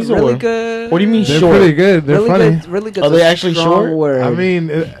movies really or- good. What do you mean They're short? pretty good. They're Really funny. good. Really good. Are they actually short? Word. I mean,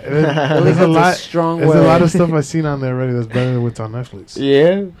 Really there's a good's lot. strong There's word. a lot of stuff I've seen on there already that's better than what's on Netflix.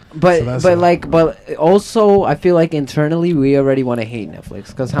 Yeah. But So that's but also I feel like internally we already want to hate Netflix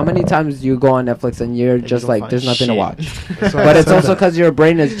because how many times do you go on Netflix and you're And you just don't like find there's nothing to shit. watch. That's why I But it's said also that. because your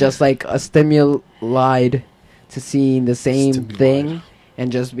brain is just like a stimuli to seeing the same Stimuli. thing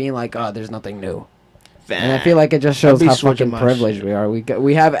and just being like, oh, there's nothing new. And I Fat. feel like it just I'll shows be how switching fucking my privileged shit. we are.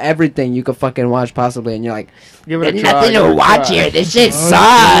 We have everything you could fucking watch possibly, and you're like, Give it there's a try. nothing give to it a watch try. here. This shit Oh,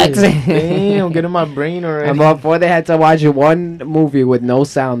 sucks. Damn, get in my brain already. And before they had to watch one movie with no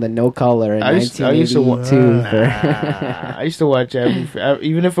sound and no color in I used to wa- 1982. I used to watch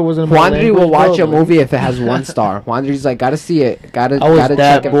even if it wasn't. Wandry will watch a movie if it has 1 star. Wandry's like, gotta see it. Gotta I was check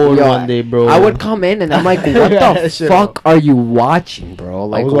that it. bored Yo, one day, bro. I would come in and I'm like, what the That shit fuck are you watching, bro?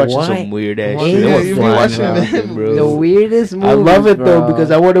 Like, I was watching what? some weird ass What? shit. Yeah, It was you be fun, watching bro. that. bro. The weirdest movie. I love it though because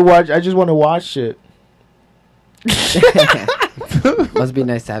I want to watch. I just want to watch shit. Must be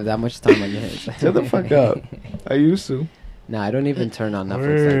nice to have that much time on your hands. Shut the fuck up. I used to. Nah, I don't even turn on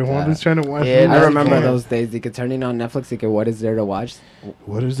Netflix Wait, like Wanda's that. trying to watch. Yeah, movies. I no, remember you can't. those days. You could turn it on Netflix. You could, what is there to watch?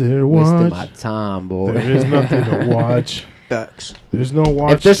 What is there to Wasting my watch? time, boy. There is nothing to watch. Facts. There's no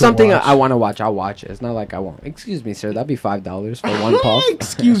watch. If there's to something watch. I want to watch, I'll watch it. It's not like I won't. Excuse me, sir. That'd be $5 for one puff.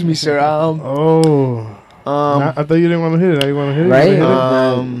 Excuse me, sir. Oh. I thought you didn't want to hit it. Now you want to hit it? Right? You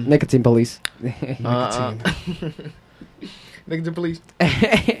wanna hit it? Nicotine police. Nicotine police.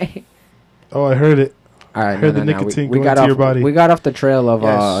 Oh, I heard it. All right, Heard no, the no, no. nicotine We going got to off. your body. We got off the trail of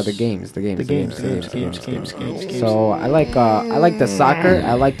Yes. the games. The games. So I like the soccer.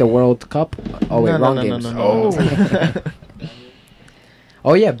 I like the World Cup. Oh wait, wrong games. No.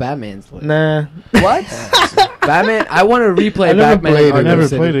 Oh yeah, Batman's. Nah. What? Batman. I want to replay I never Batman. played it. I Arkham never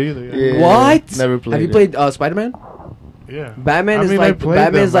City. played it either. Yeah. Yeah. What? Never played Have you it. played Spider-Man? Yeah. Batman I is mean, I like played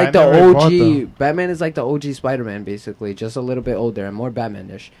Batman's them, like but the I never bought OG. them. Batman is like the OG Spider-Man, basically, just a little bit older and more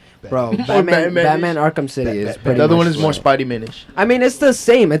Batman-ish. Bro, Batman-ish. Batman Arkham City is pretty. The other one much is more like- Spidey-manish. I mean, it's the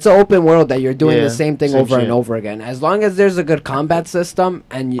same. It's an open world that you're doing Yeah, the same thing same over and shit. over again. As long as there's a good combat system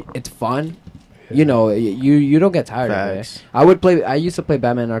and it's fun, you know, you don't get tired of Facts. it. I used to play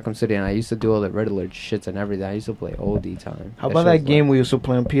Batman Arkham City, and I used to do all the Riddler shits and everything. I used to play all the time. How about shit that was game we used to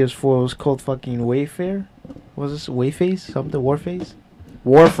play on PS4? It was called fucking Wayfair. Was this Wayface? Something? Warface?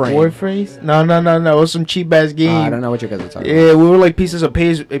 Warframe. Warface? No. It was some cheap ass game. I don't know what you guys are talking Yeah, we were like pieces of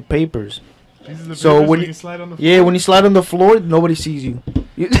papers. So when you slide on the Yeah, when you slide on the floor, nobody sees you.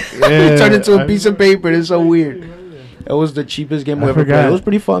 You Yeah, turn into a I piece of paper. It's so weird. That was the cheapest game we I ever played. forgot. It was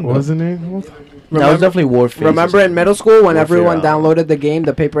pretty fun. What Though. was the name? That was definitely Warface. Remember in middle school when Warfare, everyone yeah. downloaded the game,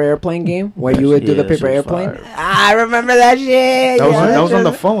 the paper airplane game, where you would do Yeah, the paper that shit was airplane? fire. I remember that shit. That was, Yeah, that was on the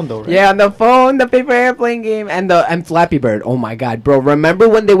just- phone though, right? Yeah, on the phone, the paper airplane game, and Flappy Bird. Oh my god, bro! Remember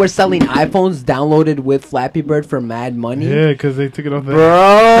when they were selling iPhones downloaded with Flappy Bird for mad money? Yeah, because they took it off the. Bro,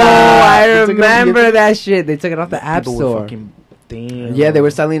 I They took it off the- remember that shit. They took it off the App People were Store. fucking- Damn. Yeah, they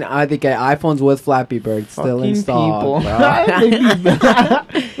were selling iPhones with Flappy Bird still Fucking installed. people. Bro.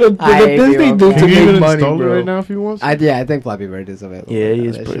 the I hate things they people. do Can to you even make money, install it bro. right now if you want? I think Flappy Bird is available. Yeah, he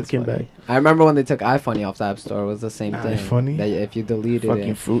is That pretty shit's came funny. back. I remember when they took iFunny off the App Store. It was the same thing. iFunny? That if you deleted Fucking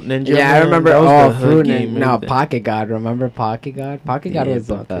it. Fruit Ninja. Yeah, I man. remember. That was Oh, the hood Fruit game Ninja. right No, there. Pocket God. Remember Pocket God? Pocket God Yeah, was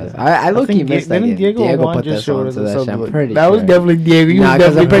the Pocket best. God. I low key think missed that didn't game. Diego Juan put just this showed on us to that shit. something I'm like- pretty That was sure. definitely Diego. You Nah, was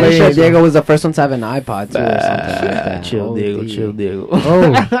because I'm definitely pretty sure playing Diego was the first one to have an iPod too, or something like that. Chill, Diego. OD. Chill, Diego.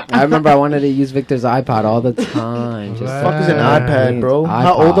 Oh, I remember I wanted to use Victor's iPod all the time. Just Fuck is an iPad, bro?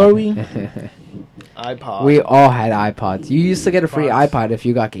 How iPod. old are we? iPod. We all had iPods. You used to get a free iPods. iPod if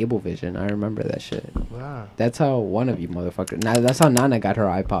you got Cablevision. I remember that shit. wow. That's how one of you motherfuckers. Now that's how Nana got her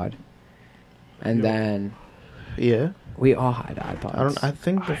iPod. And Yo. then Yeah. we all had iPods. I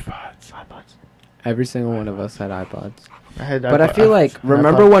think the iPods. Every single one of us had iPods. I had. But I iPod- feel like an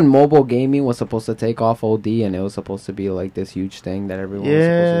remember iPod. when mobile gaming was supposed to take off OD and it was supposed to be like this huge thing that everyone was Yeah,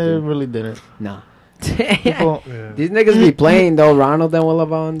 supposed it to do? really didn't. Nah. People, Yeah. These niggas be playing though, Ronald and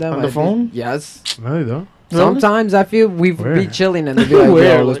Willabelle and them. On the I phone? think- Yes. No, you don't. Sometimes I feel we Where? be chilling and they be like,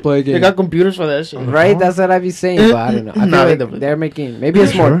 Where? yo, let's play a they game. got computers for that shit. On the Right, phone? that's what I be saying, but I don't know. I feel Nah, they like definitely- they're making maybe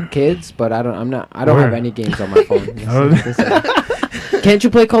it's more Sure. kids, but I don't have Where? any games on my phone. Oh. Can't you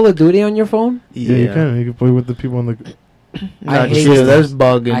play Call of Duty on your phone? Yeah, you can. You can play with the people on the. Nah, I hate chill. this. That's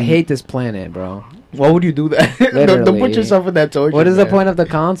bugging. I hate this planet, bro. Why would you do that? don't Literally. put yourself in that torture. What is the man. point of the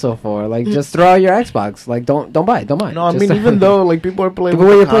console for? Like, just throw out your Xbox. Like, don't buy it. Don't buy it. No, I Just- mean even though like people are playing Give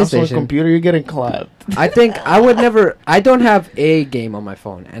with away the your console and PlayStation. computer, you're getting clapped. I think I would never. I don't have a game on my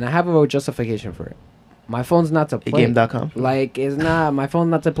phone, and I have a justification for it. My phone's not to play. Game.com. Like, it's not my phone's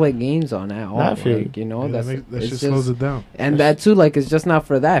not to play games on at all. Nah, I feel Like, you know, Yeah, that's that it's just just, slows it down. and that too. Like, it's just not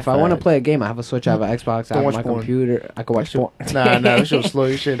for that. If I want to Facts. play a game, I have a Switch, I have an Xbox, I Don't have watch my porn. computer. I can watch porn. Nah, that should slow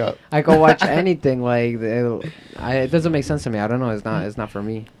your shit up. I can watch anything. Like, it doesn't make sense to me. I don't know. It's not for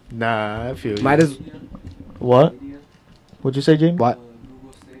me. Nah, I feel you. Might as What? What'd you say, James? what?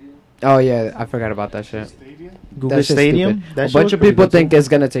 Oh yeah, I forgot about that shit. Google That shit's Stadium? stupid. That A shit bunch was of pretty people good, think too. it's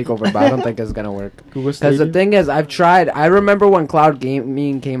gonna take over, but I don't think it's gonna work. Google Because the Stadium. thing is, I've tried. I remember when cloud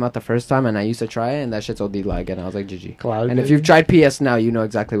gaming came out the first time, and I used to try it, and that shit's OD lag, and I was like, GG. Cloud And if gaming? you've tried PS now, you know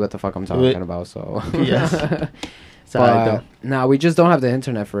exactly what the fuck I'm talking Wait. about. So Yes. It's alright, but nah, we just don't have the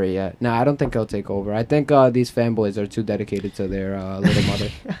internet for it yet. Nah, I don't think it'll take over. I think these fanboys are too dedicated to their little mother.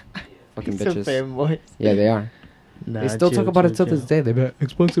 Fucking It's a bitches. fanboy. Yeah, they are. Nah, They still chill, talk about it chill, till this chill. day. They bet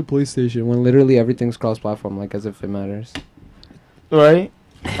Xbox and PlayStation when literally everything's cross-platform, like as if it matters. Right?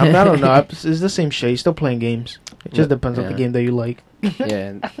 I mean, I don't know. It's the same shit. You're still playing games. It just depends on the Yeah. game that you like.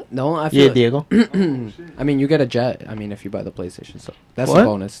 Yeah, no, I feel. Yeah, Diego. I mean, you get a jet. I mean, if you buy the PlayStation, so that's What? a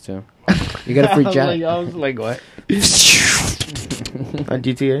bonus too. You get a free jet. I was like, what? On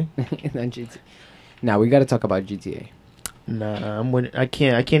GTA? And then GTA. Now we got to talk about GTA. Nah, I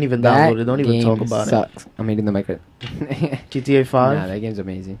can't even That download it. Don't even game talk about sucks. I'm eating the mic. GTA 5. Nah, that game's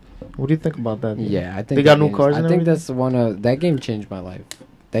amazing. What do you think about that? Dude? Yeah, I think They got that new game's- cars I and think everything? that's one of that game changed my life.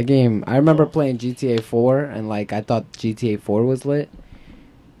 That game, I remember playing GTA 4 and like I thought GTA 4 was lit.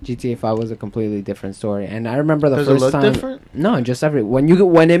 GTA 5 was a completely different story, and I remember the Does it first look time. different? No, just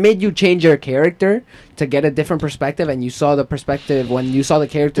when it made you change your character to get a different perspective, and you saw the perspective when you saw the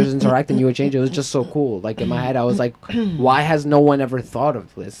characters interact and you would change. It was just so cool. Like in my head, I was like, "Why has no one ever thought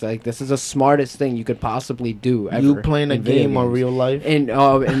of this? Like this is the smartest thing you could possibly do." Ever You playing a in video game or games." real life? in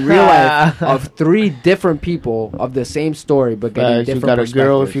real life of 3 different people of the same story, but getting Facts, you different got a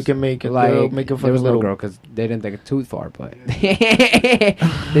girl. If perspectives. you can make a Like, girl, make a there fucking was no little girl because they didn't think it too far, but they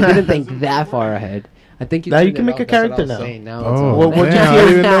didn't think that far ahead. I think Now you turned can it make a off, that's what I character was now. saying. Now Oh, it's on. What damn, you I didn't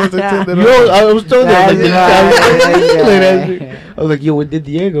even know it was extended Yo, on. I was told that. That's right. I was like, yo, where did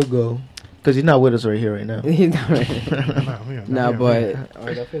Diego go? Because he's not with us right here right now. He's not right. No, but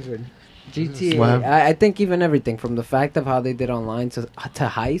What GTA. happened? I think even everything from the fact of how they did online to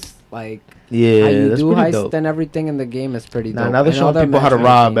heist, like Yeah, how you that's do pretty heist dope. and everything in the game is pretty dope. Now they're And all showing the people how to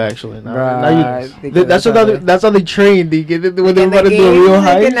rob. matchmaking. Actually, now, Bruh, now that's how they train. They get when they In the want to do a game, real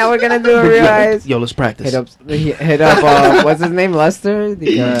nigga, heist. now we're gonna do a real heist. Yo, let's practice. Hit up. What's his name? Lester.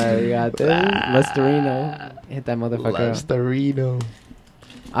 You got this. Lesterino. Hit that motherfucker. up. Lesterino.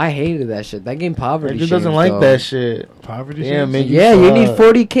 I hated that shit. That game poverty. He doesn't shames, like though. that shit. Poverty. Yeah, shit? man. Yeah, you need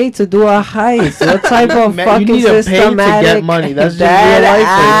fuck. 40K to do a heist. What type of Man, fucking you need to pay to systematic? get money. That's just That real life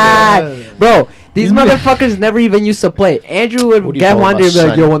right act. there. Bro, these You need- motherfuckers never even used to play. Andrew What are would you get talking one day and about, be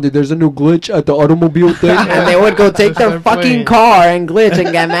like, son? "Yo, one day there's a new glitch at the automobile thing," and they would go take their Start fucking playing. car and glitch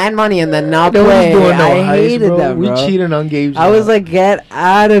and get mad money and then not No one's play. doing no I heist, hated bro. them, We bro. cheating on games. I was now. like, get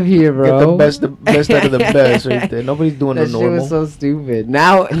out of here, bro. Get the best out of the best right there. Nobody's doing That the shit normal. was so stupid.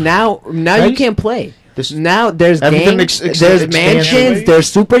 Now you you- can't play. This- Now there's Everything games, ex- there's expands. mansions, there's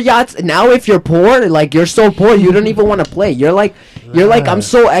super yachts. Now if you're poor, like you're so poor, you don't even want to play. You're like I'm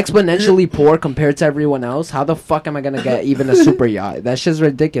so exponentially poor compared to everyone else. How the fuck am I gonna get even a super yacht? That shit's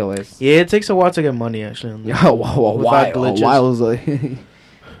ridiculous. Yeah, it takes a while to get money actually. On Yo, that. whoa, Without why? glitches. Why was like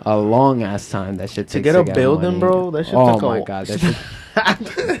a long ass time that shit takes To get a get building, money. bro, that shit Oh took a- my god, that shit.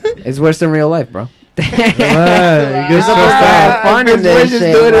 It's worse than real life, bro. Right, you You're get supposed so to have bad. fun in We're this just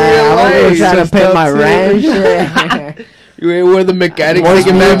shit. doing it man. real I'm life. gonna try to Just pay up my to- rent. Shit. Where the mechanic Most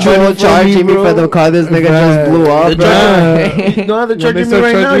taking that mutual money from charging me bro. for the car this nigga Right. just blew up. They bro. charge you. No, they're When charging they me start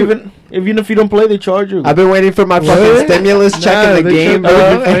right now. charging- Even if you don't play, they charge you. I've been waiting for my What? fucking stimulus check Nah, in the they game,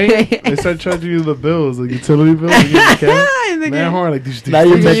 charge- bro. They start charging you the bills, like utility bills. You get the cash. In the Man, game. hard like these. Now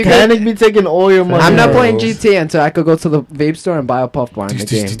your You get- mechanic be taking all your money. I'm not Bro. playing GTA until I could go to the vape store and buy a puff bar in the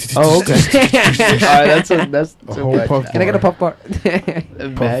game. Oh, okay. Alright, that's A whole puff Can I get a puff bar?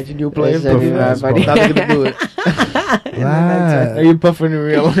 Imagine you playing That should be puffing. mad funny. Now they're gonna do it. Wow. Are you puffing in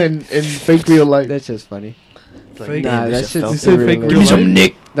real in fake real life? That's just funny. Fake- Nah, that shit shit's felt You say real fake life. Give me some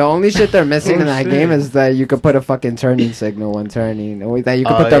Nick. The only shit they're missing Oh, in that shit. game is that you could put a fucking turning signal when turning. Or that you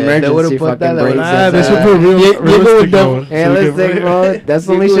could Oh, put the yeah, they would've emergency put fucking that, brakes. Nah, and they should stuff. put real, Yeah, realistic would def- mode. Realistic mode. That's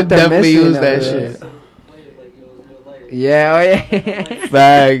the only People shit they're definitely missing. use that of it. shit. Yeah, oh yeah.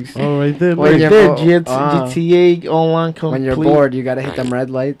 Bags. Oh, right there. When Right you're there, bo- GTA online complete. When you're bored, you gotta hit them red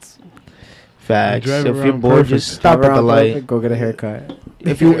lights. Facts. Drive So if you're around bored, perfect. just stop Drive at the around light. perfect, go get a haircut.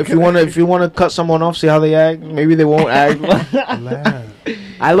 If you wanna cut someone off, see how they act. Maybe they won't act. Laugh.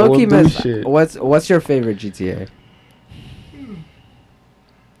 I low key won't do miss. shit. What's your favorite GTA?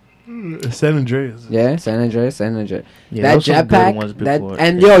 San Andreas. Yeah, San Andreas. Yeah, That those some good ones jetpack. That before.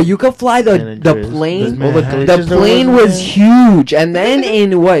 and yo, you could fly San the Andreas. plane. All The glitches The there plane was there. huge, and then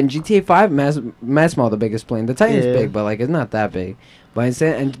in what in GTA 5, Massmall, the biggest plane. The Titan's Yeah. big, but like it's not that big. But in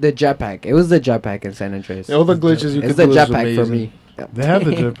and the jetpack, it was the jetpack in San Andreas. All the glitches you It's could the do is jetpack for amazing. me. They have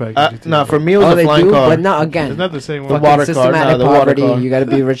the jetpack. in GTA. Nah, for me it was Oh, a they flying do, car. but not again. It's not the same The one. water car, Systematic nah, the water poverty. car. You gotta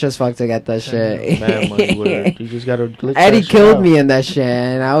be rich as fuck to get that shit. Man, money, word. You just gotta glitch Eddie that shit killed out. me in that shit,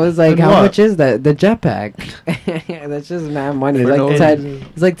 and I was like, In "How what? much is that? The jetpack? That's just mad money. It's For like no 10. reason.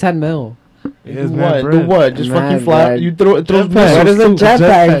 It's like 10 mil. Yeah, Do it's what? mad Do bread. what? Just Mad fucking fly. bread. You throw it throws Jetpack. What missiles is a too.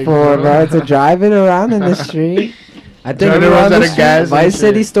 jetpack Jetpack, for, bro. bro? To drive it around in the street? I think Drive it around the out of gas and Vice shit.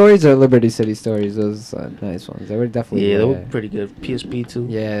 City Stories or Liberty City Stories. Those nice ones. They were definitely Yeah, they were lit. pretty good. PSP too.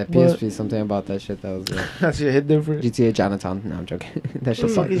 Yeah, What? PSP. Something about that shit that was good. That shit hit different. GTA Chinatown. No, I'm joking. That shit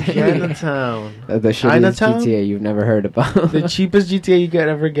Fuck sucks. is Chinatown? The shittiest Chinatown? GTA you've never heard about. The cheapest GTA you could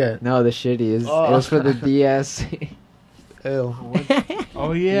ever get. No, the shittiest. Oh. It was for the DS.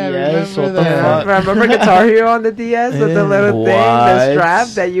 Oh yeah, Yes, I what remember the that. fuck? Remember Guitar Hero on the DS with the Yeah. little thing, the What? strap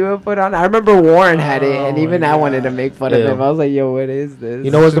that you would put on? I remember Warren had it, and Oh even my I wanted to God. make fun of Ew. him. I was like, "Yo, what is this?" You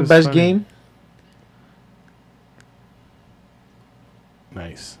know what's the Shit's best funny. game?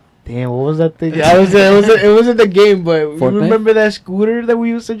 Damn, what was that thing? It wasn't the game, but you Fortnite? remember that scooter that we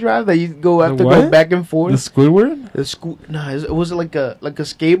used to drive that you have to go what? back and The forth? Squidward? Nah, it was like a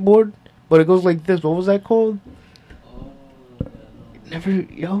skateboard, but it goes like this. What was that called? Never.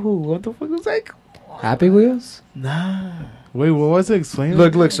 Yo, what the fuck was that? Happy Wheels? Nah. Wait, what was it? Explain.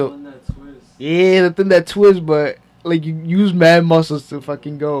 Look. So yeah, the thing that twists, but like you use mad muscles to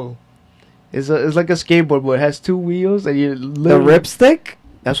fucking go. It's like a skateboard, but it has two wheels, and you The literally. ripstick?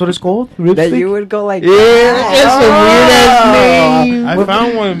 That's what it's called. Ripstick? That you would go like Yeah, it's a weird ass name. I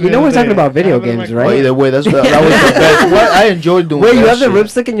found one. You know we're talking about video games, right? Oh, either way, that was the best. What I enjoyed doing. Wait, you that have the shit.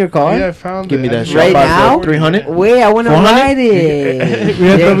 ripstick in your car? Yeah, I found Give it. me I that just shit. Right bought now? that. 300. Wait, I want to 400? ride it. We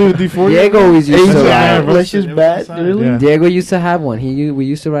had WD-40. Diego always used to Yeah, ride. that's just bad. Really? Yeah. Diego used to have one. We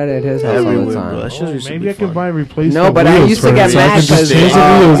used to ride it at his house all the Everywhere, time. bro. That shit Oh, used to maybe be I can fun. buy replacement No, but I wheels used to for get it, so I mad can just 'cause, change the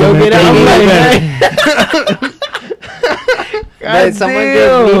yo, wheels and get then out, put I'm it like, back. Then someone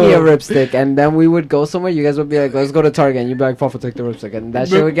gave me a ripstick, and then we would go somewhere. You guys would be like, "Let's go to Target," and you'd be like, "Fuck, take the ripstick," and that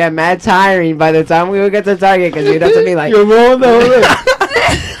shit would get mad tiring by the time we would get to Target because you'd have to be like, Yo, bro, no,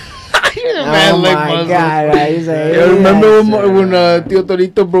 "Oh my god!" I used to hate Yo, remember that when shit. Tio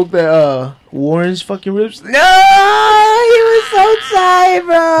Torito broke that Warren's fucking ribs? No, he was so tired,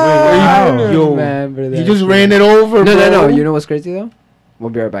 bro. how? I Yo, remember that. He just shit. ran it over, No, bro. no, no. You know what's crazy though? We'll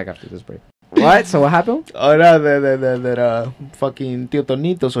be right back after this break. What? So what happened? Oh, no, that fucking Tio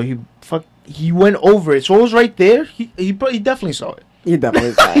Tonito. So he went over it. So it was right there. He definitely saw it. He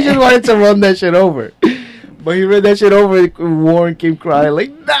definitely. He just wanted to run that shit over. But he ran that shit over. Warren came crying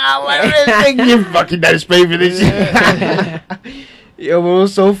like, "Nah, man, you fucking better pay for this shit." Yo, but it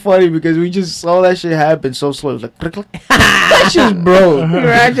was so funny because we just saw that shit happen so slow. It was like, click, click. That shit's broke. We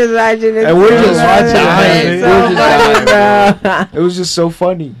were just watching it. And we're just watching it. It's We're so just funny, bro. It was just so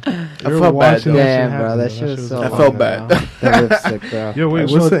funny. I were felt bad watching though. that Damn, shit bro, happen, that though. shit was so I funny, felt bad. bro. The lipstick, bro. Yo, wait,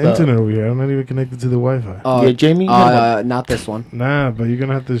 That's what's what the the- internet over here? I'm not even connected to the Wi-Fi. Oh, Yeah, Jamie. not this one. Nah, but you're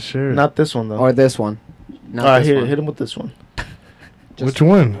gonna have to share it. Not this one though. Or this one. Not Alright, this one. hit him with this one. Just Which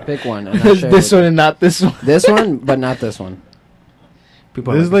one? pick one. And I'll share This it one with and not this one. you. This one, but not this one.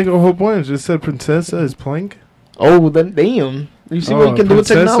 People There's like a whole bunch. It said Princessa is Plank. oh, then damn. You see what you can do with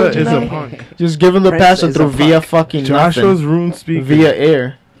Princessa technology is now? a punk. Just give him the Prince password is a through via punk. fucking Joshua's nothing. rune speaker. Via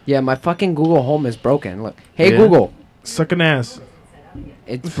air. Yeah, my fucking Google Home is broken. Look. Hey, Yeah. Google. Suck an ass.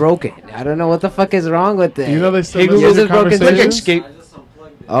 It's broken. I don't know what the fuck is wrong with it. You know they still Hey, listen Google, to is broken It's like too? conversations? escape.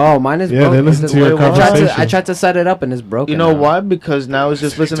 Oh, mine is Yeah, broken. they listen It's to your just- conversation. I tried to set it up and it's broken. You know now. why? Because now it's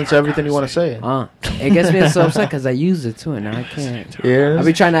just listening to everything you want to say. It gets me so upset because I use it too and now I can't. Yeah. I'll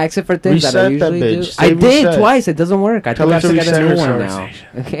be trying to exit for things that I Reset that usually do. bitch. I Say did reset. twice. It doesn't work. I Tell think I her have to to get a reset new her one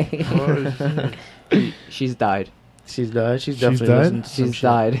now. Okay. She's died. She's died. She's She's definitely died? listening to some She's shit.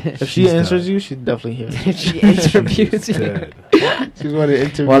 died. If she She's answers died. you, she's definitely here. She interviews you Dead. She's want to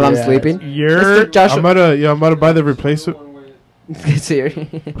interview while I'm your ass. sleeping. You're, Joshua- I'm about to buy the replacement. Serious.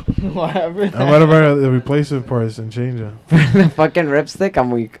 What happened? I'm about to buy the replacement parts and change them. The fucking ripstick. I'm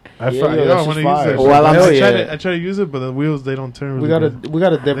weak. I Yeah, tried. yo, I that's want to just use fire. it. Well, I'm- I Hell try yeah. to. I try to use it, but the wheels they don't turn. We Really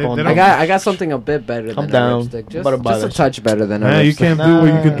gotta dip They- on they that. don't- I got something a bit better than I'm a down. ripstick. Just, About to buy just a that touch better than a Man, ripstick. you can't do what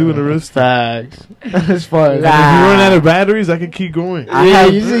you can do in the wrist. Facts. It's fun. If you Nah. run out of batteries, I can keep going. I Yeah,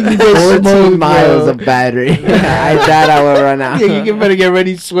 have you think you get 14 smooth, miles bro. of battery. I doubt I will run out. Yeah, you can better get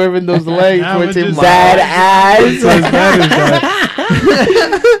ready swerving those legs. Nah, but 14 just- miles. That So his batteries ass.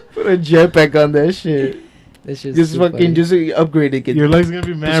 Put a jetpack on that shit. This shit's Just too fucking funny. just upgrade it. Get Your legs gonna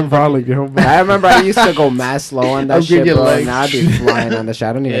be mad brolic. Your whole back. I remember I used to go mad slow on that Upgrade shit, your bro. legs. Now I'd be flying on the shit.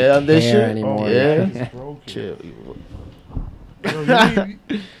 I don't even Yeah, on this care shit? anymore. Yeah. Chill. chill. My My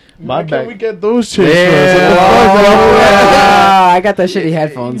Why bad. can't we get those chicks? Yeah. What the fuck? Oh, I got the shitty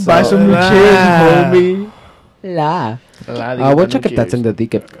headphones. Buy some new chairs, homie. La. We'll We'll check if that's in the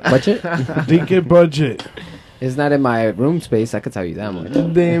ticket budget. Ticket budget. It's not in my room space. I could tell you that much.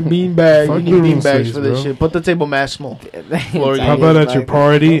 Damn beanbag. Fuck You need your room beanbags space, for this bro. shit. Put the table mass small. Floor How gang. about at your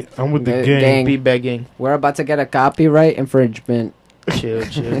party? I'm with the Gang. gang. Beanbag gang. We're about to get a copyright infringement. Chill,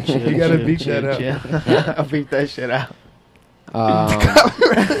 chill, chill. You gotta chill, beep chill, that chill. I'll beep that shit out.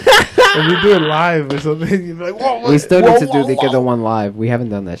 If we do it live or something, you'd be like, whoa, We still need to Whoa, do whoa, Dika the One live. We haven't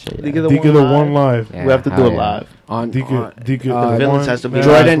done that shit yet. Dika the Dika the one live. Yeah, We have to do hell it yeah. live. On, Dika, Dika the the villains one has to be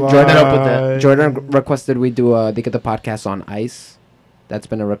Jordan- live. Jordan up with that. Jordan requested we do Dika the podcast on ice. That's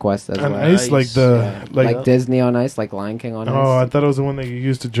been a request as On well. ice, like the Yeah. like. Like Disney on ice, like Lion King on Oh, I ice. thought it was the one that you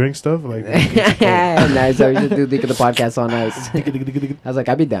used to drink stuff. Like, Nice. So we should do Dika the podcast on ice. I was like,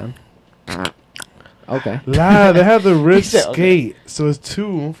 I'd be down. Okay. Nah, they have the wrist said, okay. skate, so it's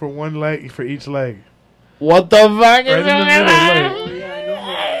 2 for one leg for each leg. What the fuck Right is in the going middle, on?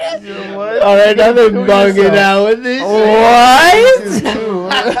 Alright, now they're bugging out with this.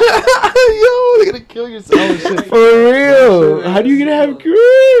 What? Yo, they're gonna kill yourself. For real. How do you gonna have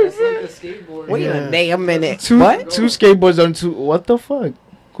grips? Wait a minute. Two What? skateboards on two. What the fuck?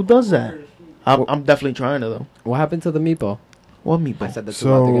 Who does that? I'm definitely trying to though. What happened to the meatball? What I meatball? said that's So-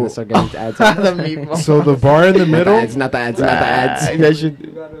 about they're gonna start getting ads. The meatball. So the bar in the middle. It's not the ads. Not the ads. That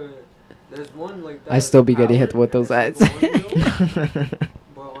should. There's one like that. I still be getting hit with those ads.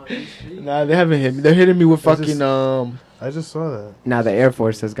 Nah, they haven't hit me. They're hitting me with I just- fucking I just saw that. Nah, the Air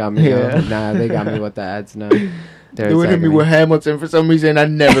Force has got me. Yeah. Nah, they got me with the ads now. They were hitting me with Hamilton for some reason. I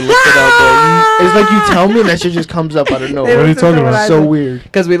never looked it up. Bro. It's like you tell me and that shit just comes up out of nowhere. What are you talking about? So weird.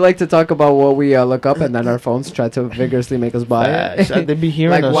 Because we like to talk about what we look up, and then our phones try to vigorously make us buy it. They be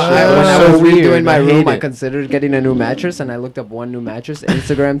hearing Like us. when shit. I So was weird. redoing my I hate room, I it. considered getting a new mattress, and I looked up one new mattress.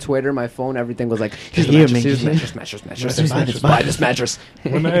 Instagram, Twitter, my phone, everything was like, here's the Hear mattress, me. here's the mattress. Mattress. Buy this mattress.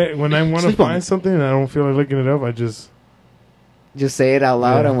 When I want to Sleep on find it. something and I don't feel like looking it up, I just. Just say it out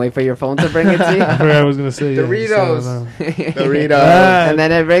loud Yeah. and wait for your phone to bring it to you. I forgot I was gonna say. yeah, just say it out Doritos. loud. Doritos. And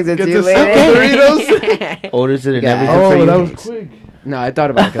then it brings it Get to you the later. simple Orders it and Yeah. everything Oh, for that you. was quick. No, I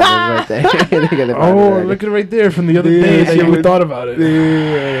thought about it because it was right there. Look at the bottom Oh, already. look at it right there from the other Yeah, day that shit you was- thought about it.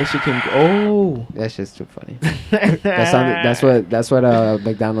 Yeah, that shit came. Oh. That's just too funny. That's what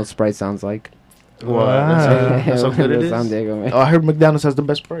McDonald's Sprite sounds like. Wow. Wow. That's how good it is. San Diego, man. Oh, I heard McDonald's has the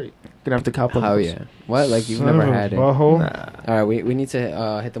best Sprite. Gonna have to cop one. Oh of those. yeah. What? Like you've Son never of a had it. butthole. Nah. All right, we need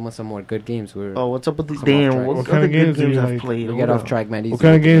to hit them with some more good games. We're Oh, what's up with these? Come off track. Damn, What what kind other of good games do games you I've like? played? we get off track, man. These What are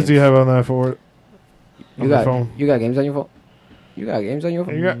kind of good games do you have on that for? You On got the phone. you got games on your phone. You got games on your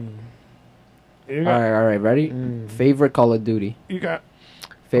phone. You got. You All got. right. Ready? Mm. Favorite Call of Duty. You got.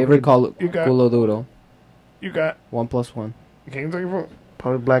 Favorite Call You got. Call of Duty. You got 1+1. games on your phone.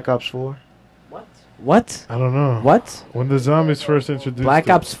 Probably Black Ops 4. What? I don't know. What? When the zombies first introduced. Black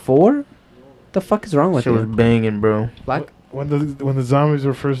it- Ops 4? The fuck is wrong with Shit was you? banging, bro. Black. When the zombies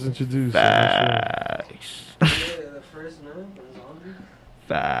were first introduced. Facts. The first man, the zombie.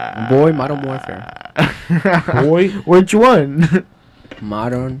 Facts. Boy, Modern Warfare. Boy, Which one?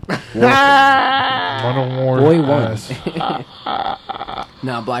 Modern Warfare. Modern War. Boy won. ass.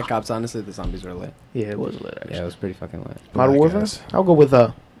 Nah, Black Ops. Honestly, the zombies were lit. Yeah, it was lit. Actually. Yeah, it was pretty fucking lit. Modern Black Warfare. ass. I'll go with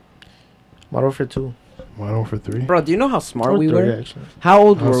Modern Warfare 2. Modern Warfare 3. Bro, do you know how smart Or we 3, were? actually. How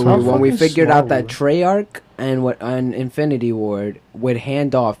old How were smart- we when we fucking figured smart out that we Treyarch and Infinity Ward would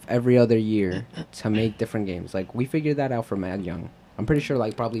hand off every other year to make different games? Like we figured that out from mad young. I'm pretty sure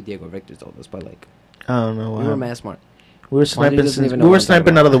like probably Diego Victor told us, but like I don't know. we were mad smart. We were Wanda sniping. doesn't even know We were what I'm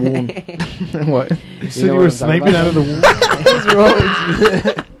talking sniping out of the about. womb. What? You said know you what were I'm talking sniping about? out of the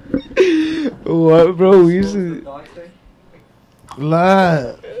womb. What, bro? We used to. Dog thing.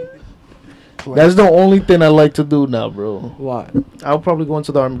 Lie. That's the only thing I like to do now, bro. What? I'll probably go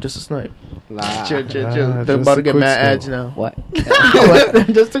into the army just to snipe. Nah. Chill. Ah, They're just about to a get quick mad scope. ads now. What? What?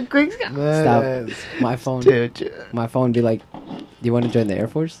 Just a quick. Stop. My phone. Chill. My phone be like, "Do you want to join the Air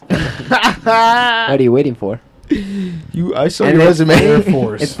Force? What are you waiting for?" I saw And your it's- resume. Air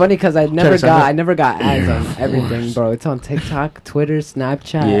Force. It's funny because I Try to sign up. never got ads on everything, bro. It's on TikTok, Twitter,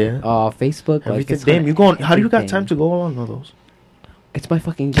 Snapchat, Yeah. Facebook. Like, Everything. it's Damn, on you going? How do you got everything. time to go on all those? It's my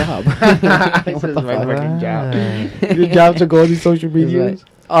fucking job. This What is the my fuck? fucking job. Ah. Your job to go on these social medias.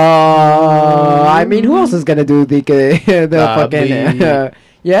 I mean, who else is gonna do the fucking? me.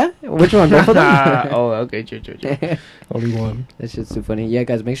 Yeah, which one? Both of them. Oh, okay, chill. Only one. That shit's too funny. Yeah,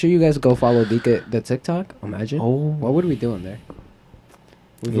 guys, make sure you guys go follow the TikTok. Imagine. Oh. What would we do in there?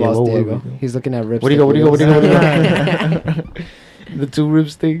 We've Yeah, lost what would we Diego. do? He's looking at rips. What do you go? The 2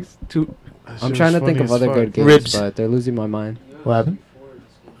 ribs things. That I'm shit trying was to think funny of as other fuck. good games, Ribs. but they're losing my mind. What happened?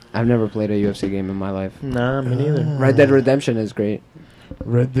 I've never played a UFC game in my life. Nah, me neither. Red Dead Redemption is great.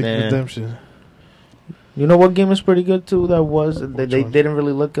 Red Dead Man. Redemption. You know what game was pretty good too? That was they Which one? didn't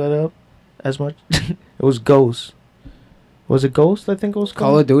really look it up as much. It was Ghost. Was it Ghost? I think it was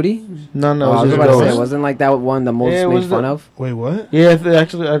Call of Duty? No, Oh, I was it was about to say, Ghost. wasn't like that one the most Yeah, it made was fun the- of? Wait, what? Yeah,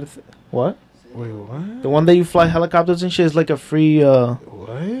 actually, what? Wait, what? The one that you fly helicopters and shit is like a free.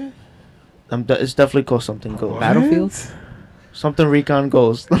 What? It's definitely called something Ghost. What? Battlefield? Something Recon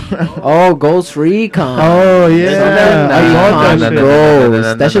Ghost. Oh, Ghost Recon. Oh, yeah. I Recon bought that shit.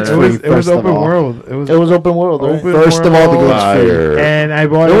 Ghost. That shit's It free. was first of open all. world. It was open world. Right? Open First of all, the world. game's free. And I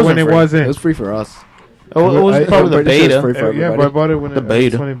bought It it, wasn't when it free. It wasn't. was free for us. It was I- probably the I'm pretty sure it's beta. free for Yeah, but I everybody. bought it when The it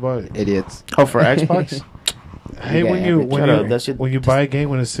beta. was $20. Idiots. Oh, for Xbox? I hate Yeah, when you average. when Shut you up, that shit when you just- buy a game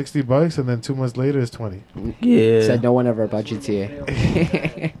when it's $60 and then 2 months later it's 20. Yeah. Said no one ever about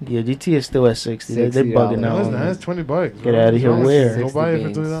GTA. Yeah, GT is still at 60. They're $60. bugging No, out. it's on not. it. It's $20. Get outta here, Don't- where? Don't buy it for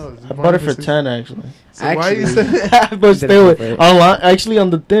 60 $20. I bought it for 10 actually. So why you Actually- say? But still, for it. online, actually on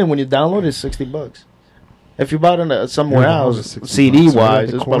the thing when you download it's $60. If you bought it somewhere Yeah, else, $60, CD so wise, at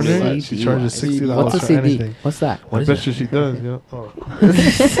the it's probably corner, like she charges $60 What's a for CD? anything. What's that? What I is bet that? you she does. Yeah. Oh.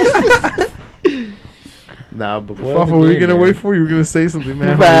 Nah, but What were you gonna wait for? You were gonna say something,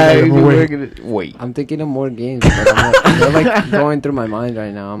 man. Wait. I'm thinking of more games. But I'm like, they're like going through my mind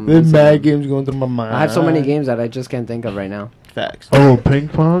right now. There's mad games going through my mind. I have so many games that I just can't think of right now. Facts. Oh, ping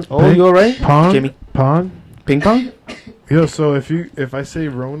pong. Oh, you alright? Pong. Jimmy. Pong. Ping pong? Yo, so if I say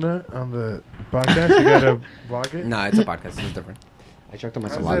Rona on the podcast, you gotta block it. No, it's a podcast. It's different. I checked on my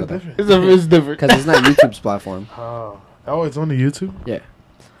How's that saliva different? It's different. because it's not YouTube's platform. Oh, it's on the YouTube.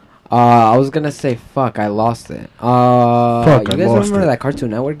 I was gonna say fuck. I lost it. Fuck, I you guys lost remember it. that Cartoon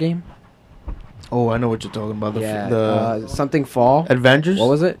Network game? Oh, I know what you're talking about. Yeah. The Something Fall. Avengers? What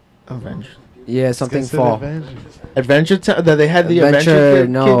was it? Avengers. Yeah, something It's Fall. Adventure Time? That they had the Adventure, Adventure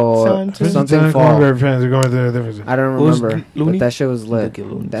no, Time too? something Fall. Fans are going through the difference. I don't Who's remember. Looney? But that shit was lit.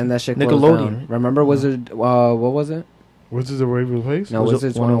 Nickelodeon. Then that shit closed Nickelodeon. down. Remember Wizard? What was it? What's the Waverly Place? No, Was it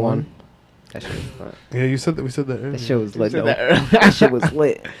Wizards 101. That shit was lit. Yeah, you said that. We said that earlier. That shit was lit. Said though. that. That shit was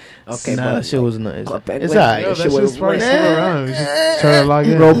lit. Okay, Nah, but that shit was nice. Club It's Penguin. alright. Yo, That that shit was shit's probably lit. still around. You just try to log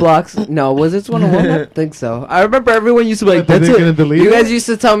in. Roblox. No, Wizards 101. I don't think so. I remember everyone used to be like, They're "That's gonna it." delete You it? guys used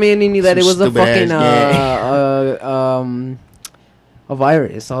to tell me and Nini that it Some was a stupid fucking ass a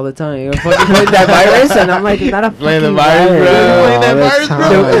virus all the time. You fucking played that virus, and I'm like, it's not a Playing the fucking virus, bro. virus. Playing that All the virus, bro.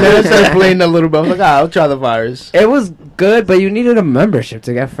 time. And then I started playing a little bit. I was like, I'll try the virus. It was good, but you needed a membership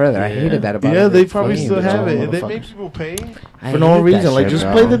to get further. I Yeah. hated that about it. Yeah, they It's probably funny, still but have no. it. They motherfuckers. make people pay. I For no hated that reason. Like, shit, just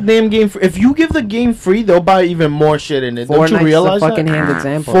bro. play the damn game. If you give the game free, they'll buy even more shit in it. Don't you Fortnite's realize the fucking that? hand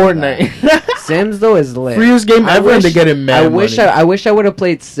example. of that. Fortnite. Sims though is lit. Freest game I ever, and wish- they get it mad I wish money. I wish I would have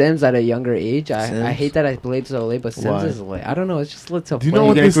played Sims at a younger age. I Sims? hate that I played so late, but Sims Why? is lit. I don't know. It's just lit to Do you play. know you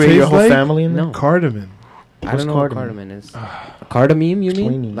what gonna this create your tastes whole like? family in there? No. Cardamom. I What's don't know what cardamom? cardamom is. Cardamom, you mean?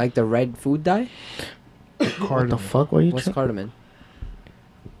 Explaining. Like the red food dye? What the Cardamom. fuck? What are you What's trying? cardamom?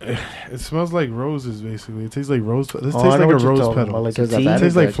 It smells like roses, basically. It tastes like rose. This Oh, I tastes know like a what you're rose talking petal. about, like So is a that tea? bad? It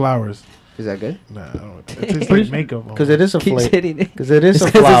tastes like Good. flowers. Is that good? Nah, I don't. It tastes like makeup. Because it is a Keeps flavor. hitting it. Because it is a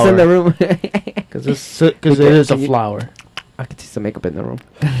It's 'cause it's in the flower. room. Because it is a Can you- flower. I can see some makeup in the room.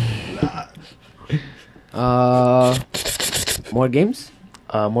 More games?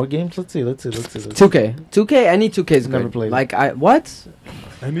 More games. Let's see. 2K. 2K. Any 2K is Never good. played it. Like what?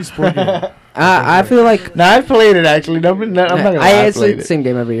 Any sport game. I feel like Nah, I played it actually. No, I'm not gonna lie. I it's played the it. same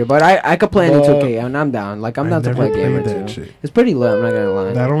game every year, but I could play any But- 2K and I'm down. Like I'm I down to never play a game or played that two. shit. It's pretty lit. I'm not gonna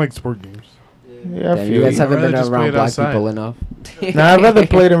lie. Nah, I don't like sport games. Yeah, I Damn, feel you guys you. haven't I'd been rather just play around it black outside. people enough. Nah, I'd rather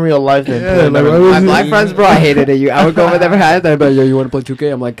play it in real life than Yeah, play like, it why on would My you- black friends, bro, I hated it. I would go over their house. They'd be like, "Yo, you want to play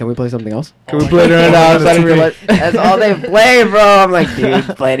 2K?" I'm like, "Can we play something else?" Can we play it in outside of real life? That's all they play, bro. I'm like, dude,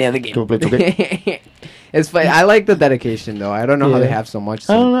 play any other game. Can we play 2K? It's funny. I like the dedication though. I don't know how they Yeah. have so much.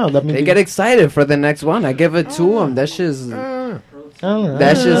 I don't know. That means They get excited for the next one. I give it to them. That shit's I don't know.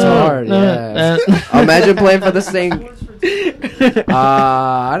 That shit's hard, yeah. Imagine playing for the same.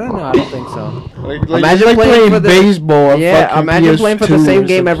 I don't know. I don't think so. Like, Imagine like playing playing for the- baseball. on Yeah, fucking imagine playing for the PS2 same or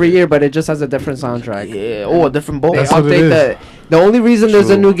game some every shit. year, but it just has a different soundtrack. Yeah. Oh, a different ball. They That's what it update is. the only reason there's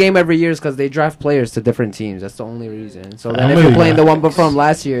a True. new game every year is because they draft players to different teams. That's the only reason. So then I'm if you're with playing you. the one from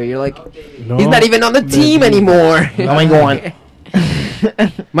last year, you're like, No, he's not even on the team anymore. Oh my God.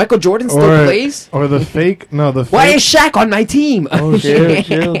 Michael Jordan still Or- plays. Or the fake. No, the Why fake, is Shaq on my team? Oh,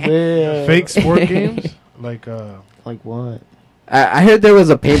 Chill there. fake sport games. Like Like what? I heard there was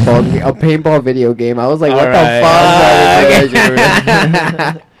a paintball video game. I was like, what Alright,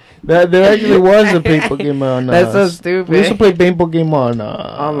 the fuck? There actually was a paintball game on. That's so We used to stupid. play paintball game on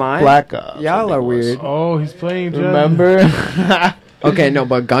Online? Black Ops. I Y'all think are it was. weird. oh, he's playing. Jeff. Remember? Okay, no,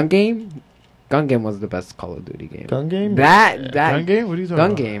 but Gun Game was the best Call of Duty game. Gun game? That Gun game? What are you talking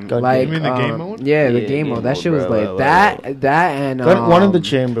Gun about? game, Gun like game. You mean the game mode? Yeah, the Yeah, game game mode. That mode, shit was bro, like bro, that and One in the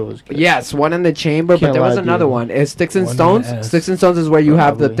chamber was good. Yes, one in the chamber, but Can't there was lie to another you. one. It's Sticks and One in Stones. the ass. Sticks and Stones is where you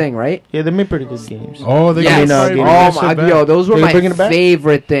have the Probably. thing, right? Yeah, they made pretty good games. Oh, they Yes. got game. Oh that shit my, back. yo, those were They're my bringing it back?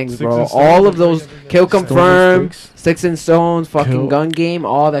 favorite things, Sticks bro. and Stones All are of those crazy. Kill Stones and Confirm, Sticks. Sticks and Stones, fucking Kill Gun Game,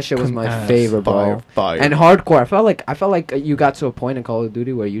 all that shit was my Ass. favorite, bro. Fire. And hardcore, I felt like you got to a point in Call of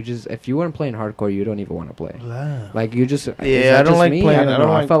Duty where you just, if you weren't playing hardcore, you don't even want to play. Blah. Like you just, Yeah, I don't like me? playing- I I don't don't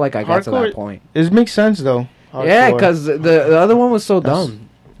know. I like- felt like I got to hardcore- that point. It makes sense though. Yeah, Hardcore. because the other one was so That's- dumb.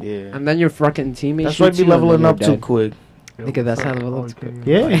 Yeah. And then your fucking teammate That's why shoots be you and then leveling you're up too dead. quick. Nigga, that's how level up quick.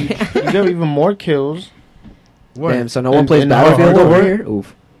 Yeah, you get even more kills. What? Damn, so no one And- plays and Battlefield hardcore? over here?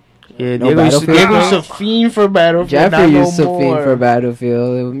 Oof. Yeah, No Diego used Battlefield? to fiend for Battlefield. Jeffrey not used to no fiend more. for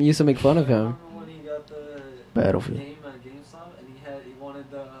Battlefield. We used to make fun of him. When he got the Battlefield. game at GameStop and he wanted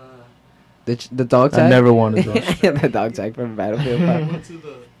the The dog I tag? never wanted those. The dog tag from Battlefield. I went to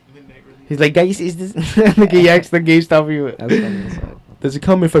the midnight release. He's like, guys, is this? Like he asked the GameStop viewer. That's funny as fuck. Does it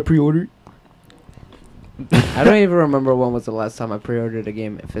come if I pre-order? I don't even remember when was the last time I pre-ordered a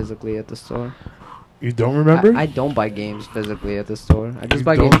game physically at the store. You don't remember? I don't buy games physically at the store. I just You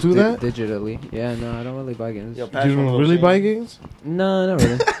buy don't games do that? digitally. Yeah, no, I don't really buy games. Yo, you don't really buy games? No, not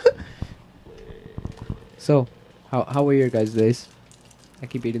really. So, how were your guys' days? I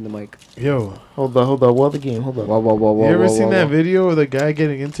keep eating the mic. Yo, Hold on. What other game? Hold on. Whoa. you ever seen that video of the guy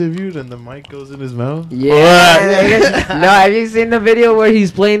getting interviewed and the mic goes in his mouth? Yeah. No, have you seen the video where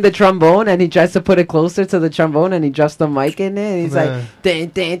he's playing the trombone and he tries to put it closer to the trombone and he drops the mic in it and he's Nah. like, ding,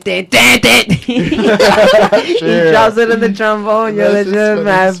 ding, ding, ding, ding. He drops it in the trombone. Yo, that's just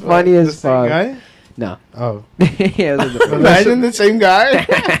mad funny The as same fuck. guy? No. Oh. Yeah, it was a- Imagine the same guy.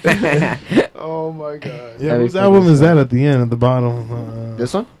 Oh my god. Yeah, That'd be whose funny album as is fuck. that at the end, at the bottom?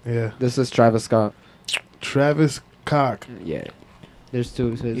 This one? Yeah. This is Travis Scott. Travis Cock. Yeah. There's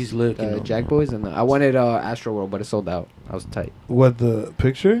two. So He's lit, you know. Jack Boys and I wanted Astro World, but it sold out. I was tight. What, the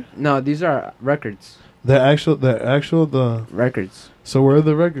picture? No, these are records. The Records. So where are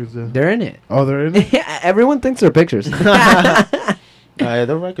the records then? They're in it. Oh, they're in it? Everyone thinks they're pictures. Yeah,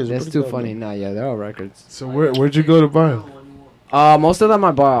 the records. are That's pretty too dope, funny. man. Nah, yeah, they're all records. So where'd you go to buy them? Most of them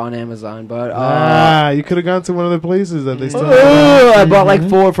I bought on Amazon, but You could have gone to one of the places that they still I bought like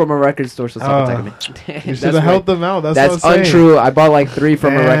 4 from a record store, so stop Oh. attacking me. You That's should have helped right. them out. That's That's what I'm saying. untrue. I bought like 3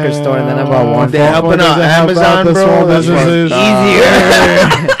 from a record store, and then I bought 1 They're from helping out Amazon, bro. That's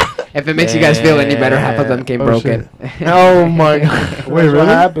easier. If it makes you guys feel any better, half of them came Oh, broken. Oh my god. Wait, What really?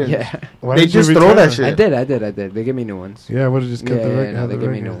 happened? Yeah, Why They did you just throw return that them? shit. I did. They give me new ones. Yeah, what just kept Yeah, the record? no, they give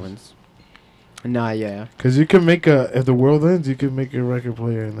me new ones. Nah, yeah. Because you can make if the world ends, you can make a record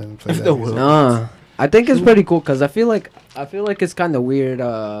player and then play If that the music. world- I think it's pretty cool because I feel like it's kind of weird.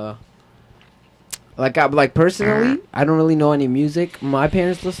 Like personally, I don't really know any music my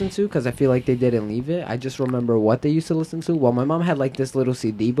parents listened to because I feel like they didn't leave it. I just remember what they used to listen to. Well, my mom had like this little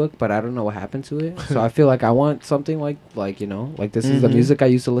CD book, but I don't know what happened to it. So I feel like I want something like this is the Mhm. music I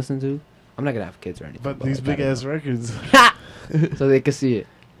used to listen to. I'm not gonna have kids or anything. But these like, big I don't ass records. know. So they can see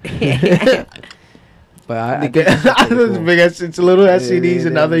it. But I think it's pretty Those cool. big ass, it's little ass CDs Yeah,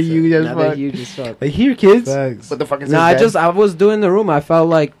 and now they're huge as now they're fuck. huge as fuck. Like, here, kids. Thanks. What the fuck is No, this? I was doing the room. I felt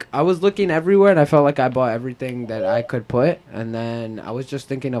like I was looking everywhere, and I felt like I bought everything that I could put. And then I was just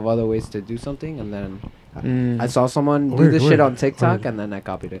thinking of other ways to do something, and then I saw someone do Word, this shit word, on TikTok, word. and then I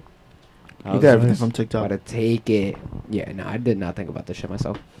copied it. I You was got everything nice. from about TikTok. to take it. Yeah, no, I did not think about this shit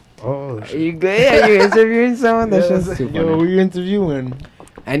myself. Oh, Are shit. you good? Are you interviewing someone? That's just too Yo, funny. who you interviewing?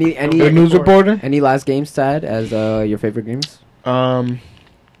 Any The news reporter? any last games, Tad, as your favorite games?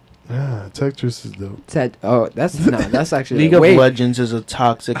 Yeah, Tetris is dope. Ted. Oh, that's actually League of Legends is a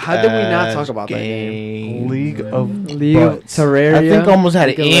toxic. How did we not ass talk about that game? League of League of Butts. Terraria. I think I almost had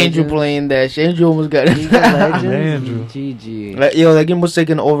League of Andrew Legends. playing that shit. Andrew almost got League of it. Legends. Andrew. GG. Like, yo, that game was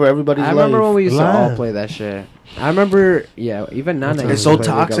taking over everybody's I remember life. when we used to all Live. play that shit. I remember, yeah, even Nana. It's used so to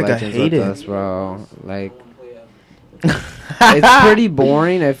play League of toxic, I Legends hate with it. us, bro. Like, it's pretty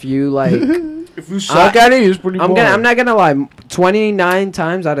boring if you like. If you suck at it, it's pretty boring. I'm not gonna lie. 29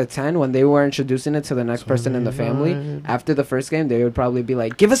 times out of 10, when they were introducing it to the next person in the family, 29. after the first game, they would probably be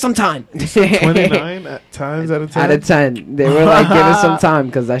like, "Give us some time." 29 times out of 10? Out of 10, they were like, "Give us some time,"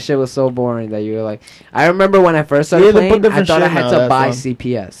 because that shit was so boring that you were like. I remember when I first started Yeah, they put playing, I different thought I shit had now, to that's buy why.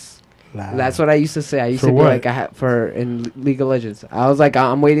 CPS. Nah. That's what I used to say. I used For to be what? like, in League of Legends. I was like,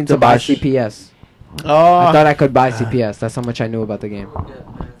 I'm waiting to To buy buy CPS. Oh, I thought I could buy CPS. That's how much I knew about the game.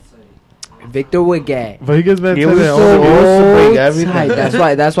 Victor would get. But he gets mad He to was that. so Oh, good. to break everything.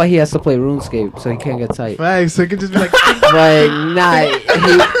 Tight. That's why he has to play RuneScape so he can't get tight. Facts. So he could just be like, Like, nah,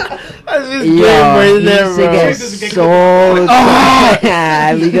 that's just he, game right he there, used to bro. get so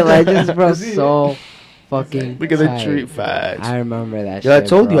tight. League of Legends, bro, so fucking Look at the tight. treat facts. I remember that Yo, shit, I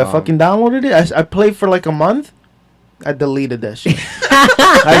told you, I bro. fucking downloaded it. I played for like a month. I deleted that shit.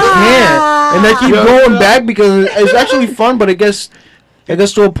 I can't, and I keep going back because it's actually fun, but it gets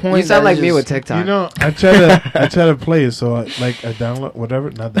to a point. You sound that like it's me just- with TikTok. you know, I try to play it. So I download whatever,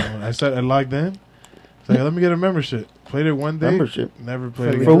 not download. I logged in. So let me get a membership. Played it one day. Membership Never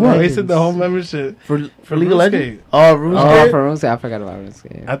played it. For what? Wasted the whole membership. for For League of Legends. RuneScape. Oh, Oh, RuneScape. for RuneScape, I forgot about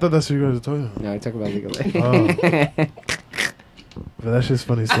RuneScape. I thought that's what you guys were talking about. No, I talk about League of Legends. But that shit's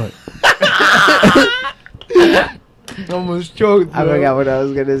funny as fuck. Almost choked, I bro. forgot what I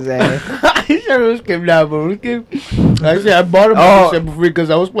was gonna say. I said Ruskin, nah, bro. Ruskin. Actually, I bought him for free because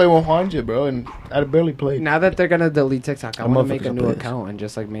I was playing with Hanja, bro, and I barely played. Now that they're gonna delete TikTok, I That want to make a motherfucker's new a bitch. account and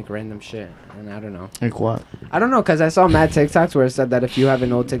just like make random shit. And I don't know. Like what? I don't know, because I saw mad TikToks where it said that if you have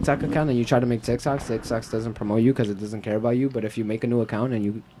an old TikTok account and you try to make TikToks, TikToks doesn't promote you because it doesn't care about you. But if you make a new account and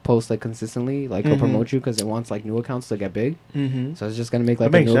you post like consistently, like it'll Mhm. promote you because it wants like new accounts to get big. Mm-hmm. So it's just gonna make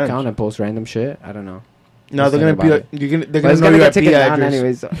like That a makes new sense. account and post random shit. I don't know. No, they're gonna About be. They're But gonna it's know gonna your get taken IP down address.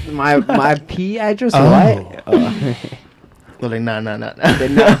 anyways. My P address? Oh. What? Oh. They're like, nah. They're not-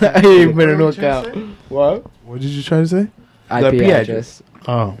 I ain't been a no What were you trying to account. What? What did you try to say? IP IP address.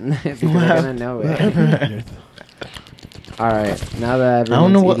 Oh. Because they're gonna know it. Alright, now that I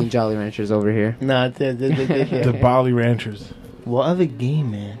don't know everyone's what- eating Jolly Ranchers over here. Nah. The Bali Ranchers. What other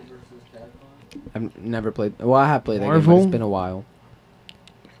game, man? I've never played. Well, I have played that game, but Marvel? it's been a while.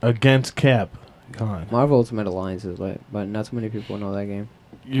 Against Cap. Come on. Marvel Ultimate Alliance is lit, but not too many people know that game.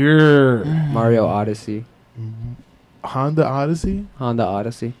 You're Mario Odyssey, Honda Odyssey? Honda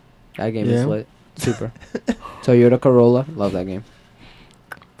Odyssey. That game Yeah. is lit. Super. Toyota Corolla. Love that game.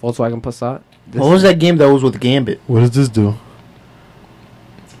 Volkswagen Passat. What was that game that was with Gambit? What does this do?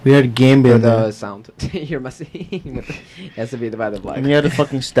 We had Gambit. For in there. the sound. You're messing. It has to be by the black. And we had the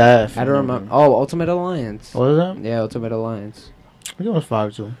fucking staff. I don't remember. Oh, Ultimate Alliance. What was that? Yeah, Ultimate Alliance. I think it was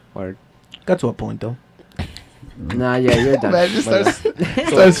 5 too. Word. Got to a point though. Nah, yeah, you're done. Man, just But,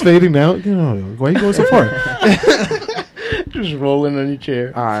 Starts fading out. You know, why you going so far? Just rolling on your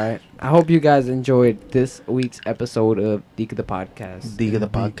chair. all right. I hope you guys enjoyed this week's episode of Deek of the Podcast. Deek of the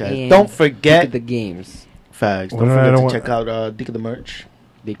podcast. And Don't Deek forget of the games. facts. What Don't I forget don't to want- check out Deek of the merch.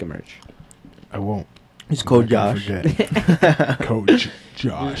 Deek of merch. I won't. Use code I'm not Josh. gonna forget. Coach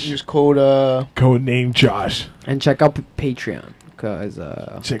Josh. Use code Code name Josh. And check out Patreon. Because,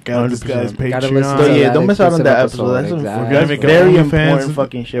 Check out this guy's 100%. Gotta listen Patreon. to So yeah, that don't miss out on exclusive that episode, episode. That's some exactly. We gotta make very our important OnlyFans.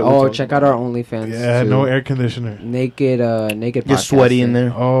 fucking shit. Oh, check out our OnlyFans. Yeah, too. no air conditioner. Naked Get podcasting. sweaty in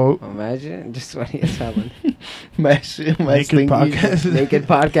there. Oh, Imagine. Just sweaty as hell. Mash, naked podcast. Naked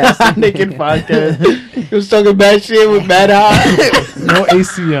podcast. Naked podcast. He was talking bad shit with bad hot. No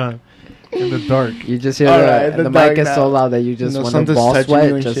AC on. In the dark. You just hear Alright, the the mic dark is so now. loud that you just No, want to something's ball touching you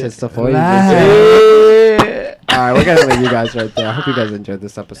sweat. and Just shit. hits the floor. Live. Alright, we're gonna leave you guys right there. I hope you guys enjoyed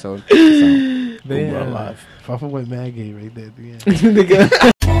this episode. So. They We're are alive. Fafa went mad gay right there at the end. Nigga.